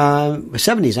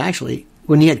 70s actually,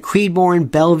 when you had Creedmoor,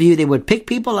 Bellevue, they would pick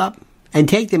people up and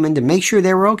take them in to make sure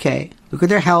they were okay. Look at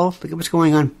their health, look at what's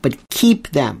going on, but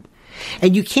keep them.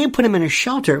 And you can't put them in a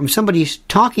shelter if somebody's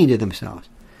talking to themselves.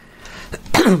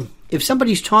 If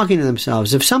somebody's talking to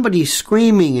themselves, if somebody's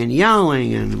screaming and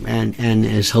yelling and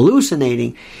is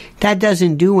hallucinating, that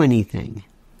doesn't do anything.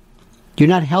 You're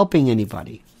not helping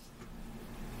anybody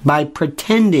by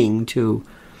pretending to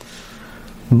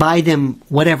buy them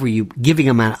whatever, giving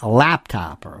them a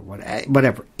laptop or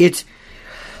whatever. It's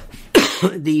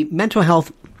the mental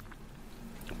health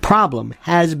problem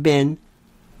has been,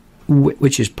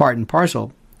 which is part and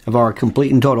parcel of our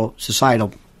complete and total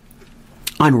societal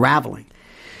unraveling.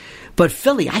 But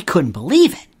Philly, I couldn't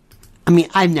believe it. I mean,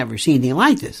 I've never seen anything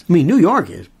like this. I mean, New York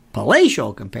is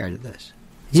palatial compared to this.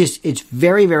 It's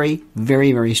very, very,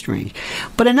 very, very strange.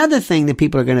 But another thing that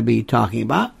people are going to be talking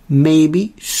about,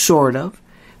 maybe, sort of,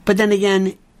 but then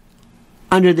again,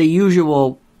 under the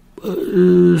usual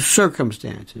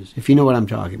circumstances, if you know what I'm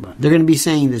talking about, they're going to be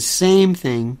saying the same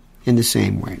thing in the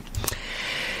same way.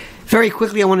 Very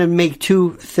quickly, I want to make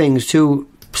two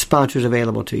sponsors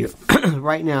available to you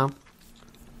right now.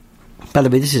 By the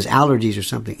way, this is allergies or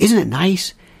something. Isn't it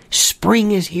nice?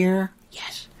 Spring is here.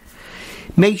 Yes.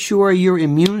 Make sure your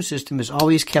immune system is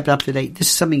always kept up to date. This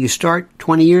is something you start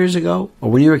 20 years ago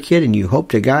or when you were a kid and you hope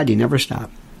to God you never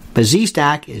stop. But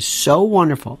Z-Stack is so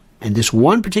wonderful. And this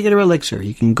one particular elixir,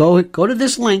 you can go to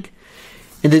this link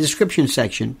in the description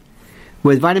section.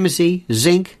 with vitamin C,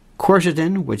 zinc,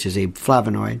 quercetin, which is a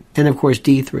flavonoid, and of course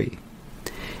D3.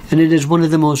 And it is one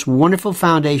of the most wonderful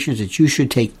foundations that you should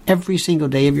take every single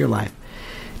day of your life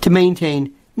to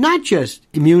maintain not just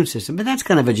immune system, but that's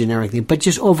kind of a generic thing, but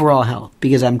just overall health.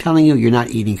 Because I'm telling you, you're not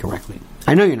eating correctly.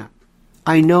 I know you're not.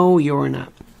 I know you're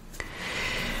not.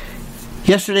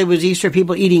 Yesterday was Easter,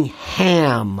 people eating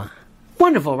ham.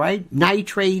 Wonderful, right?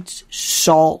 Nitrates,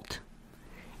 salt,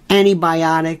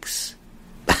 antibiotics.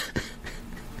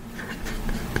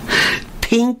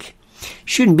 Pink.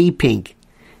 Shouldn't be pink.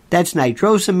 That's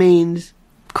nitrosamines.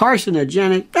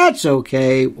 Carcinogenic. That's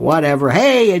okay. Whatever.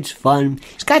 Hey, it's fun.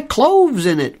 It's got cloves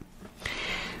in it.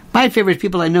 My favorite is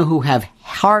people I know who have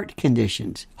heart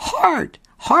conditions. Heart.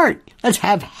 Let's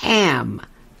have ham.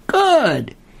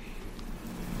 Good.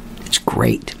 It's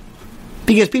great.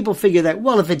 Because people figure that,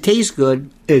 well, if it tastes good,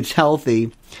 it's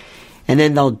healthy. And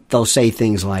then they'll say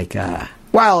things like,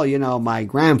 well, you know, my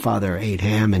grandfather ate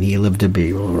ham and he lived to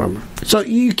be. So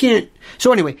you can't.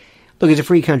 So anyway, look, it's a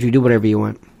free country. Do whatever you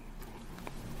want.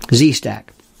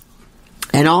 Z-Stack.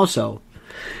 And also,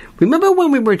 remember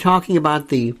when we were talking about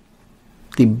the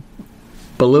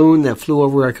balloon that flew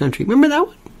over our country? Remember that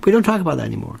one? We don't talk about that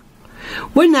anymore.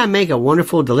 Wouldn't that make a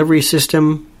wonderful delivery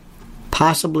system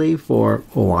possibly for,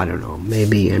 I don't know,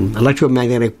 maybe an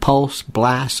electromagnetic pulse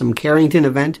blast, some Carrington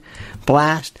event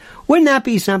blast? Wouldn't that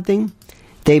be something?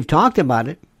 They've talked about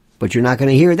it, but you're not going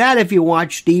to hear that if you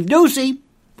watch Steve Doocy.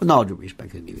 With all due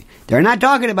respect to Stevie. They're not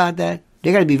talking about that.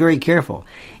 They got to be very careful.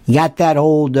 You got that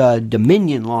old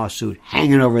Dominion lawsuit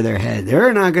hanging over their head.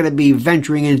 They're not going to be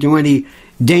venturing into any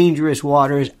dangerous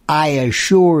waters, I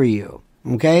assure you.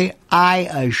 Okay? I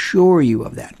assure you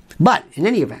of that. But, in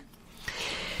any event,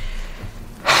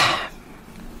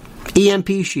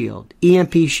 EMP Shield.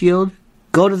 EMP Shield.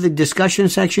 Go to the discussion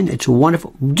section. It's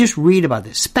wonderful. Just read about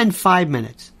this. Spend 5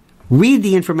 minutes. Read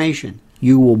the information.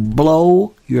 You will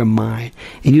blow your mind.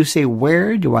 And you say,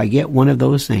 where do I get one of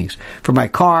those things? For my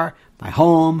car, my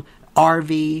home,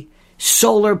 RV,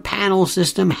 solar panel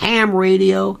system, ham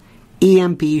radio,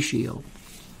 EMP Shield.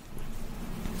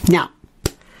 Now,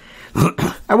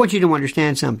 I want you to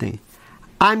understand something.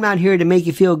 I'm not here to make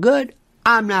you feel good.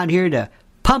 I'm not here to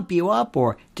pump you up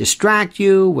or distract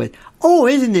you with,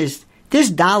 isn't this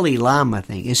Dalai Lama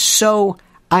thing is so,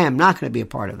 I am not going to be a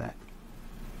part of that.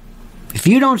 If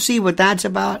you don't see what that's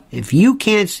about, if you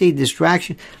can't see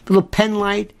distraction, little pen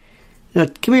light,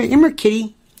 come here, remember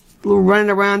Kitty, little running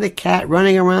around, the cat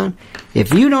running around.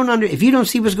 If you don't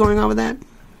see what's going on with that,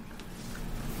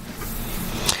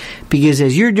 because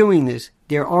as you're doing this,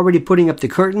 they're already putting up the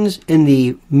curtains in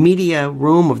the media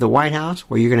room of the White House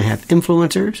where you're going to have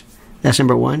influencers. That's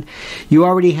number one. You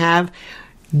already have.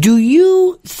 Do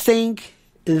you think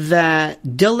that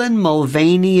Dylan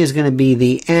Mulvaney is going to be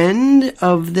the end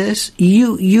of this?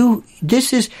 You're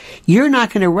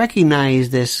not going to recognize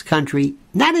this country,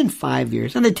 not in 5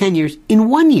 years, not in 10 years, in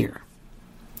 1 year.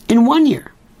 In 1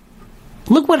 year.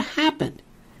 Look what happened.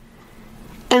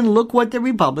 And look what the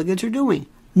Republicans are doing.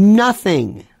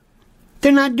 Nothing.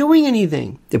 They're not doing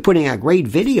anything. They're putting out great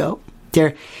video.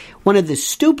 One of the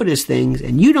stupidest things,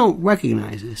 and you don't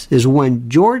recognize this, is when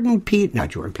Jim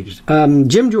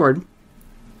Jordan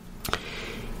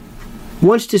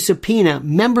wants to subpoena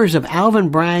members of Alvin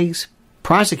Bragg's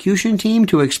prosecution team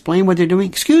to explain what they're doing.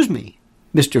 Excuse me,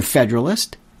 Mr.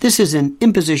 Federalist. This is an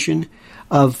imposition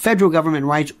of federal government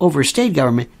rights over state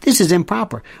government. This is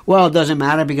improper. Well, it doesn't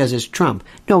matter because it's Trump.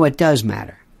 No, it does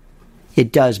matter.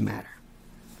 It does matter.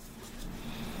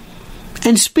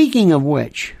 And speaking of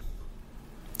which,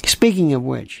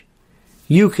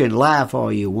 you can laugh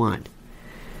all you want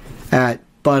at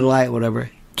Bud Light, whatever.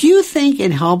 Do you think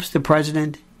it helps the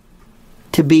president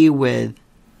to be with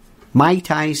Mike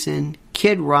Tyson,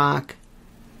 Kid Rock,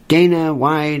 Dana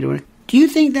White? Do you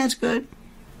think that's good?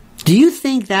 Do you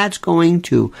think that's going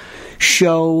to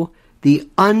show the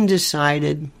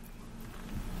undecided,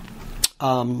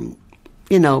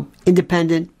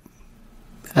 independent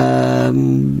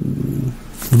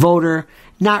voter,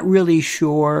 not really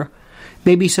sure,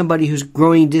 maybe somebody who's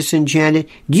growing disenchanted?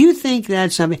 Do you think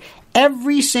that's something?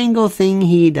 Every single thing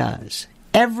he does,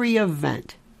 every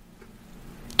event.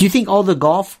 Do you think all the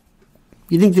golf,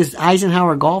 you think this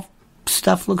Eisenhower golf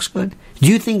stuff looks good? Do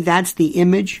you think that's the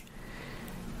image?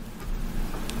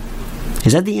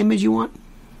 Is that the image you want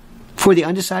for the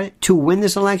undecided to win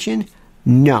this election?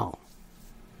 No.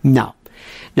 Now,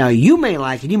 you may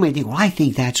like it. You may think, well, I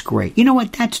think that's great. You know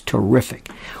what? That's terrific.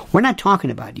 We're not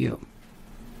talking about you.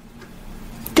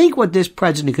 Think what this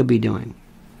president could be doing.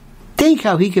 Think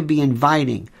how he could be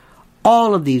inviting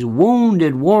all of these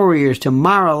wounded warriors to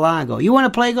Mar-a-Lago. You want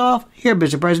to play golf? Here,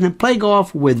 Mr. President, play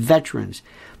golf with veterans.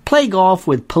 Play golf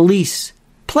with police.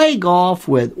 Play golf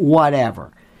with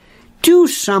whatever. Do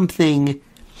something.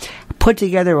 Get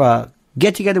together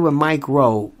with Mike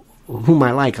Rowe, whom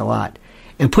I like a lot,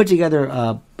 and put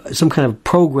together some kind of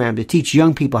program to teach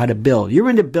young people how to build. You're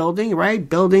into building, right?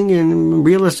 Building and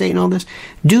real estate and all this.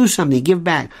 Do something. Give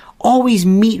back. Always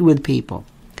meet with people.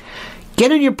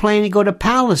 Get on your plane and go to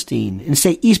Palestine and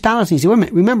say, East Palestine. Say, wait a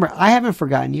minute, remember, I haven't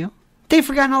forgotten you. They've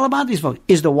forgotten all about these folks.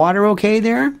 Is the water okay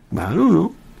there? I don't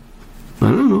know.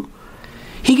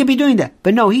 He could be doing that.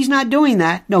 But no, he's not doing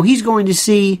that. No, he's going to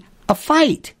see a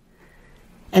fight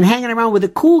and hanging around with the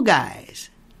cool guys.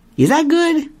 Is that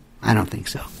good? I don't think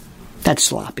so. That's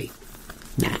sloppy.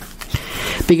 Nah.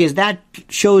 Because that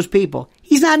shows people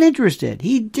he's not interested.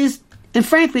 And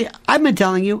frankly, I've been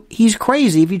telling you, he's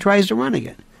crazy if he tries to run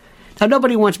again. Now,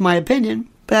 nobody wants my opinion,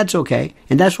 but that's okay.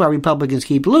 And that's why Republicans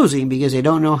keep losing, because they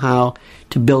don't know how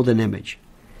to build an image.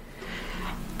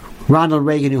 Ronald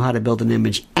Reagan knew how to build an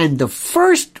image. And the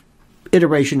first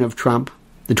iteration of Trump,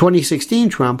 the 2016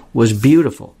 Trump, was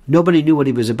beautiful. Nobody knew what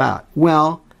he was about.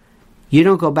 Well, you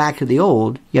don't go back to the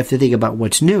old. You have to think about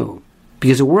what's new,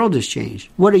 because the world has changed.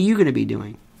 What are you going to be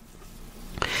doing?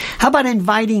 How about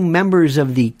inviting members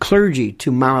of the clergy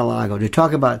to Mar-a-Lago to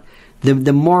talk about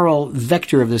the moral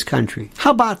vector of this country?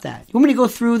 How about that? You want me to go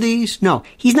through these? No,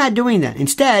 he's not doing that.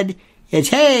 Instead, it's,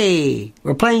 hey,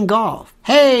 we're playing golf.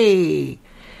 Hey,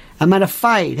 I'm at a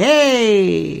fight.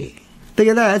 Hey, look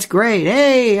at that. That's great.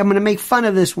 Hey, I'm going to make fun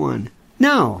of this one.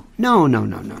 No.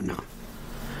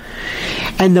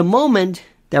 And the moment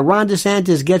that Ron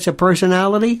DeSantis gets a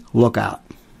personality, look out.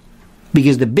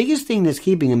 Because the biggest thing that's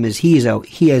keeping him is he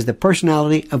has the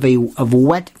personality of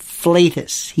wet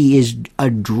flatus. He is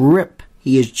a drip.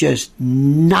 He is just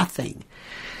nothing.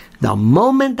 The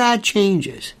moment that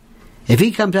changes, if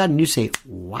he comes out and you say,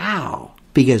 wow,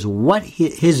 because what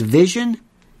his vision is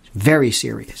very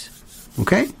serious.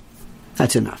 Okay?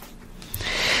 That's enough.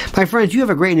 My friends, you have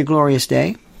a great and a glorious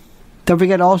day. Don't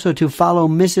forget also to follow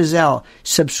Mrs. L.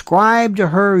 Subscribe to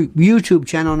her YouTube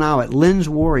channel now at Lynn's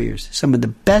Warriors. Some of the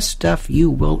best stuff you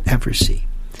will ever see.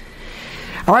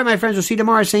 All right, my friends, we'll see you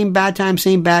tomorrow. Same bad time,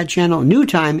 same bad channel. New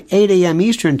time, 8 a.m.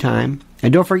 Eastern time.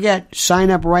 And don't forget, sign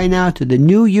up right now to the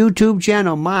new YouTube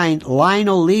channel, mine,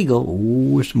 Lionel Legal.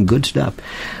 Ooh, some good stuff.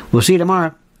 We'll see you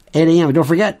tomorrow, 8 a.m. And don't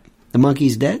forget, the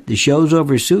monkey's dead. The show's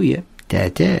over. Sue ya.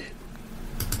 Ta-ta.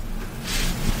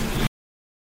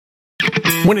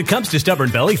 When it comes to stubborn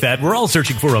belly fat, we're all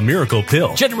searching for a miracle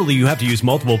pill. Generally, you have to use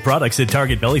multiple products that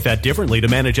target belly fat differently to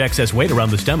manage excess weight around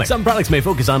the stomach. Some products may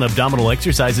focus on abdominal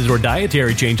exercises or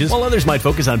dietary changes, while others might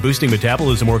focus on boosting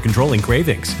metabolism or controlling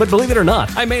cravings. But believe it or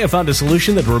not, I may have found a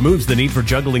solution that removes the need for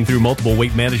juggling through multiple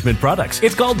weight management products.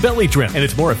 It's called Belly Trim, and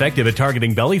it's more effective at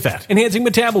targeting belly fat, enhancing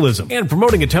metabolism, and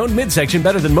promoting a toned midsection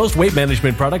better than most weight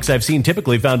management products I've seen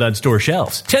typically found on store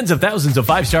shelves. Tens of thousands of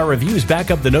 5-star reviews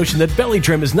back up the notion that Belly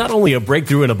Trim is not only a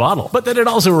breakthrough in a bottle, but that it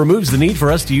also removes the need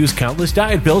for us to use countless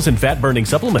diet pills and fat-burning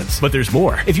supplements. But there's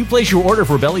more. If you place your order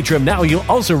for Belly Trim now, you'll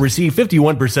also receive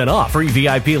 51% off, free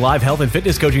VIP live health and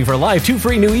fitness coaching for life, 2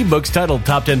 free new ebooks titled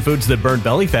Top 10 Foods That Burn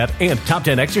Belly Fat and Top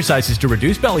 10 Exercises to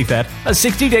Reduce Belly Fat, a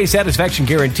 60-day satisfaction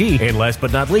guarantee, and last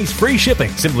but not least, free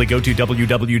shipping. Simply go to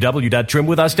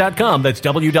www.trimwithus.com. That's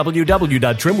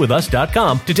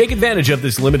www.trimwithus.com to take advantage of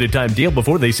this limited time deal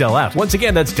before they sell out. Once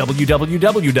again, that's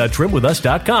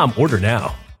www.trimwithus.com. Order now.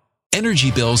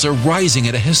 Energy bills are rising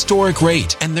at a historic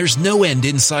rate, and there's no end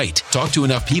in sight. Talk to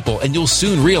enough people, and you'll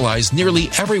soon realize nearly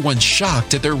everyone's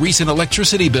shocked at their recent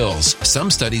electricity bills. Some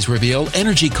studies reveal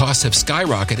energy costs have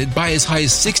skyrocketed by as high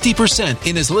as 60%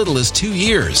 in as little as 2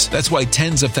 years. That's why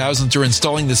tens of thousands are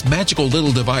installing this magical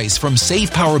little device from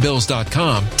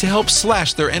SavePowerBills.com to help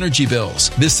slash their energy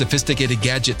bills. This sophisticated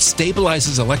gadget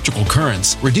stabilizes electrical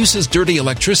currents, reduces dirty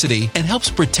electricity, and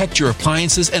helps protect your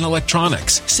appliances and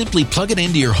electronics. Simply plug it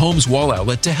into your home's wall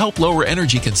outlet to help lower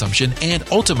energy consumption and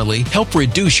ultimately help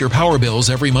reduce your power bills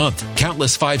every month.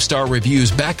 Countless 5-star reviews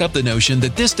back up the notion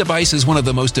that this device is one of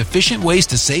the most efficient ways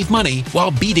to save money while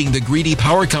beating the greedy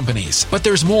power companies. But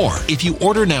there's more. If you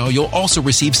order now, you'll also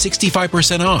receive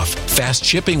 65% off, fast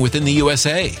shipping within the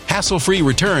USA, hassle-free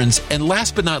returns, and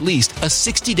last but not least, a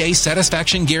 60-day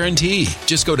satisfaction guarantee.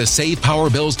 Just go to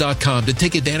SavePowerBills.com to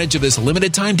take advantage of this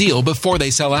limited time deal before they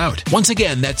sell out. Once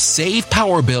again, that's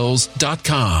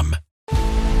SavePowerBills.com.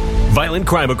 Violent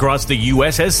crime across the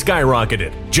U.S. has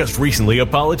skyrocketed. Just recently, a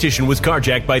politician was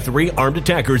carjacked by 3 armed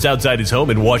attackers outside his home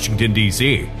in Washington,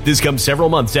 D.C. This comes several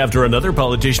months after another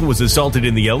politician was assaulted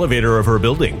in the elevator of her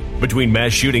building. Between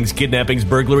mass shootings, kidnappings,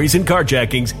 burglaries, and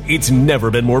carjackings, it's never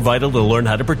been more vital to learn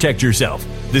how to protect yourself.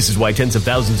 This is why tens of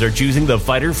thousands are choosing the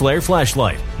Fighter Flare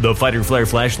flashlight. The Fighter Flare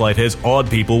flashlight has awed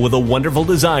people with a wonderful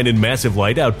design and massive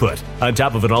light output. On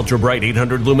top of an ultra-bright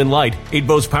 800-lumen light, it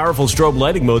boasts powerful strobe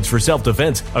lighting modes for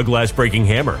self-defense, a glass-breaking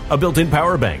hammer, a built-in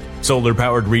power bank,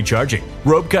 solar-powered recharging,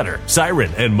 rope cutter,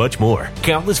 siren, and much more.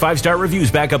 Countless 5-star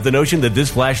reviews back up the notion that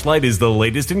this flashlight is the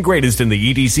latest and greatest in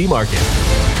the EDC market.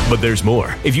 But there's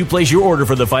more. If you place your order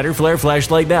for the Fighter Flare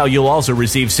flashlight now, you'll also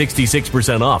receive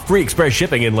 66% off, free express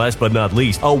shipping, and last but not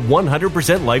least, a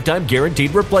 100% lifetime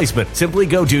guaranteed replacement. Simply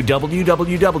go to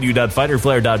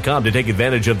www.fighterflare.com to take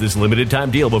advantage of this limited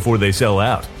time deal before they sell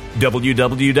out.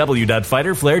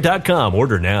 www.fighterflare.com.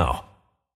 Order now.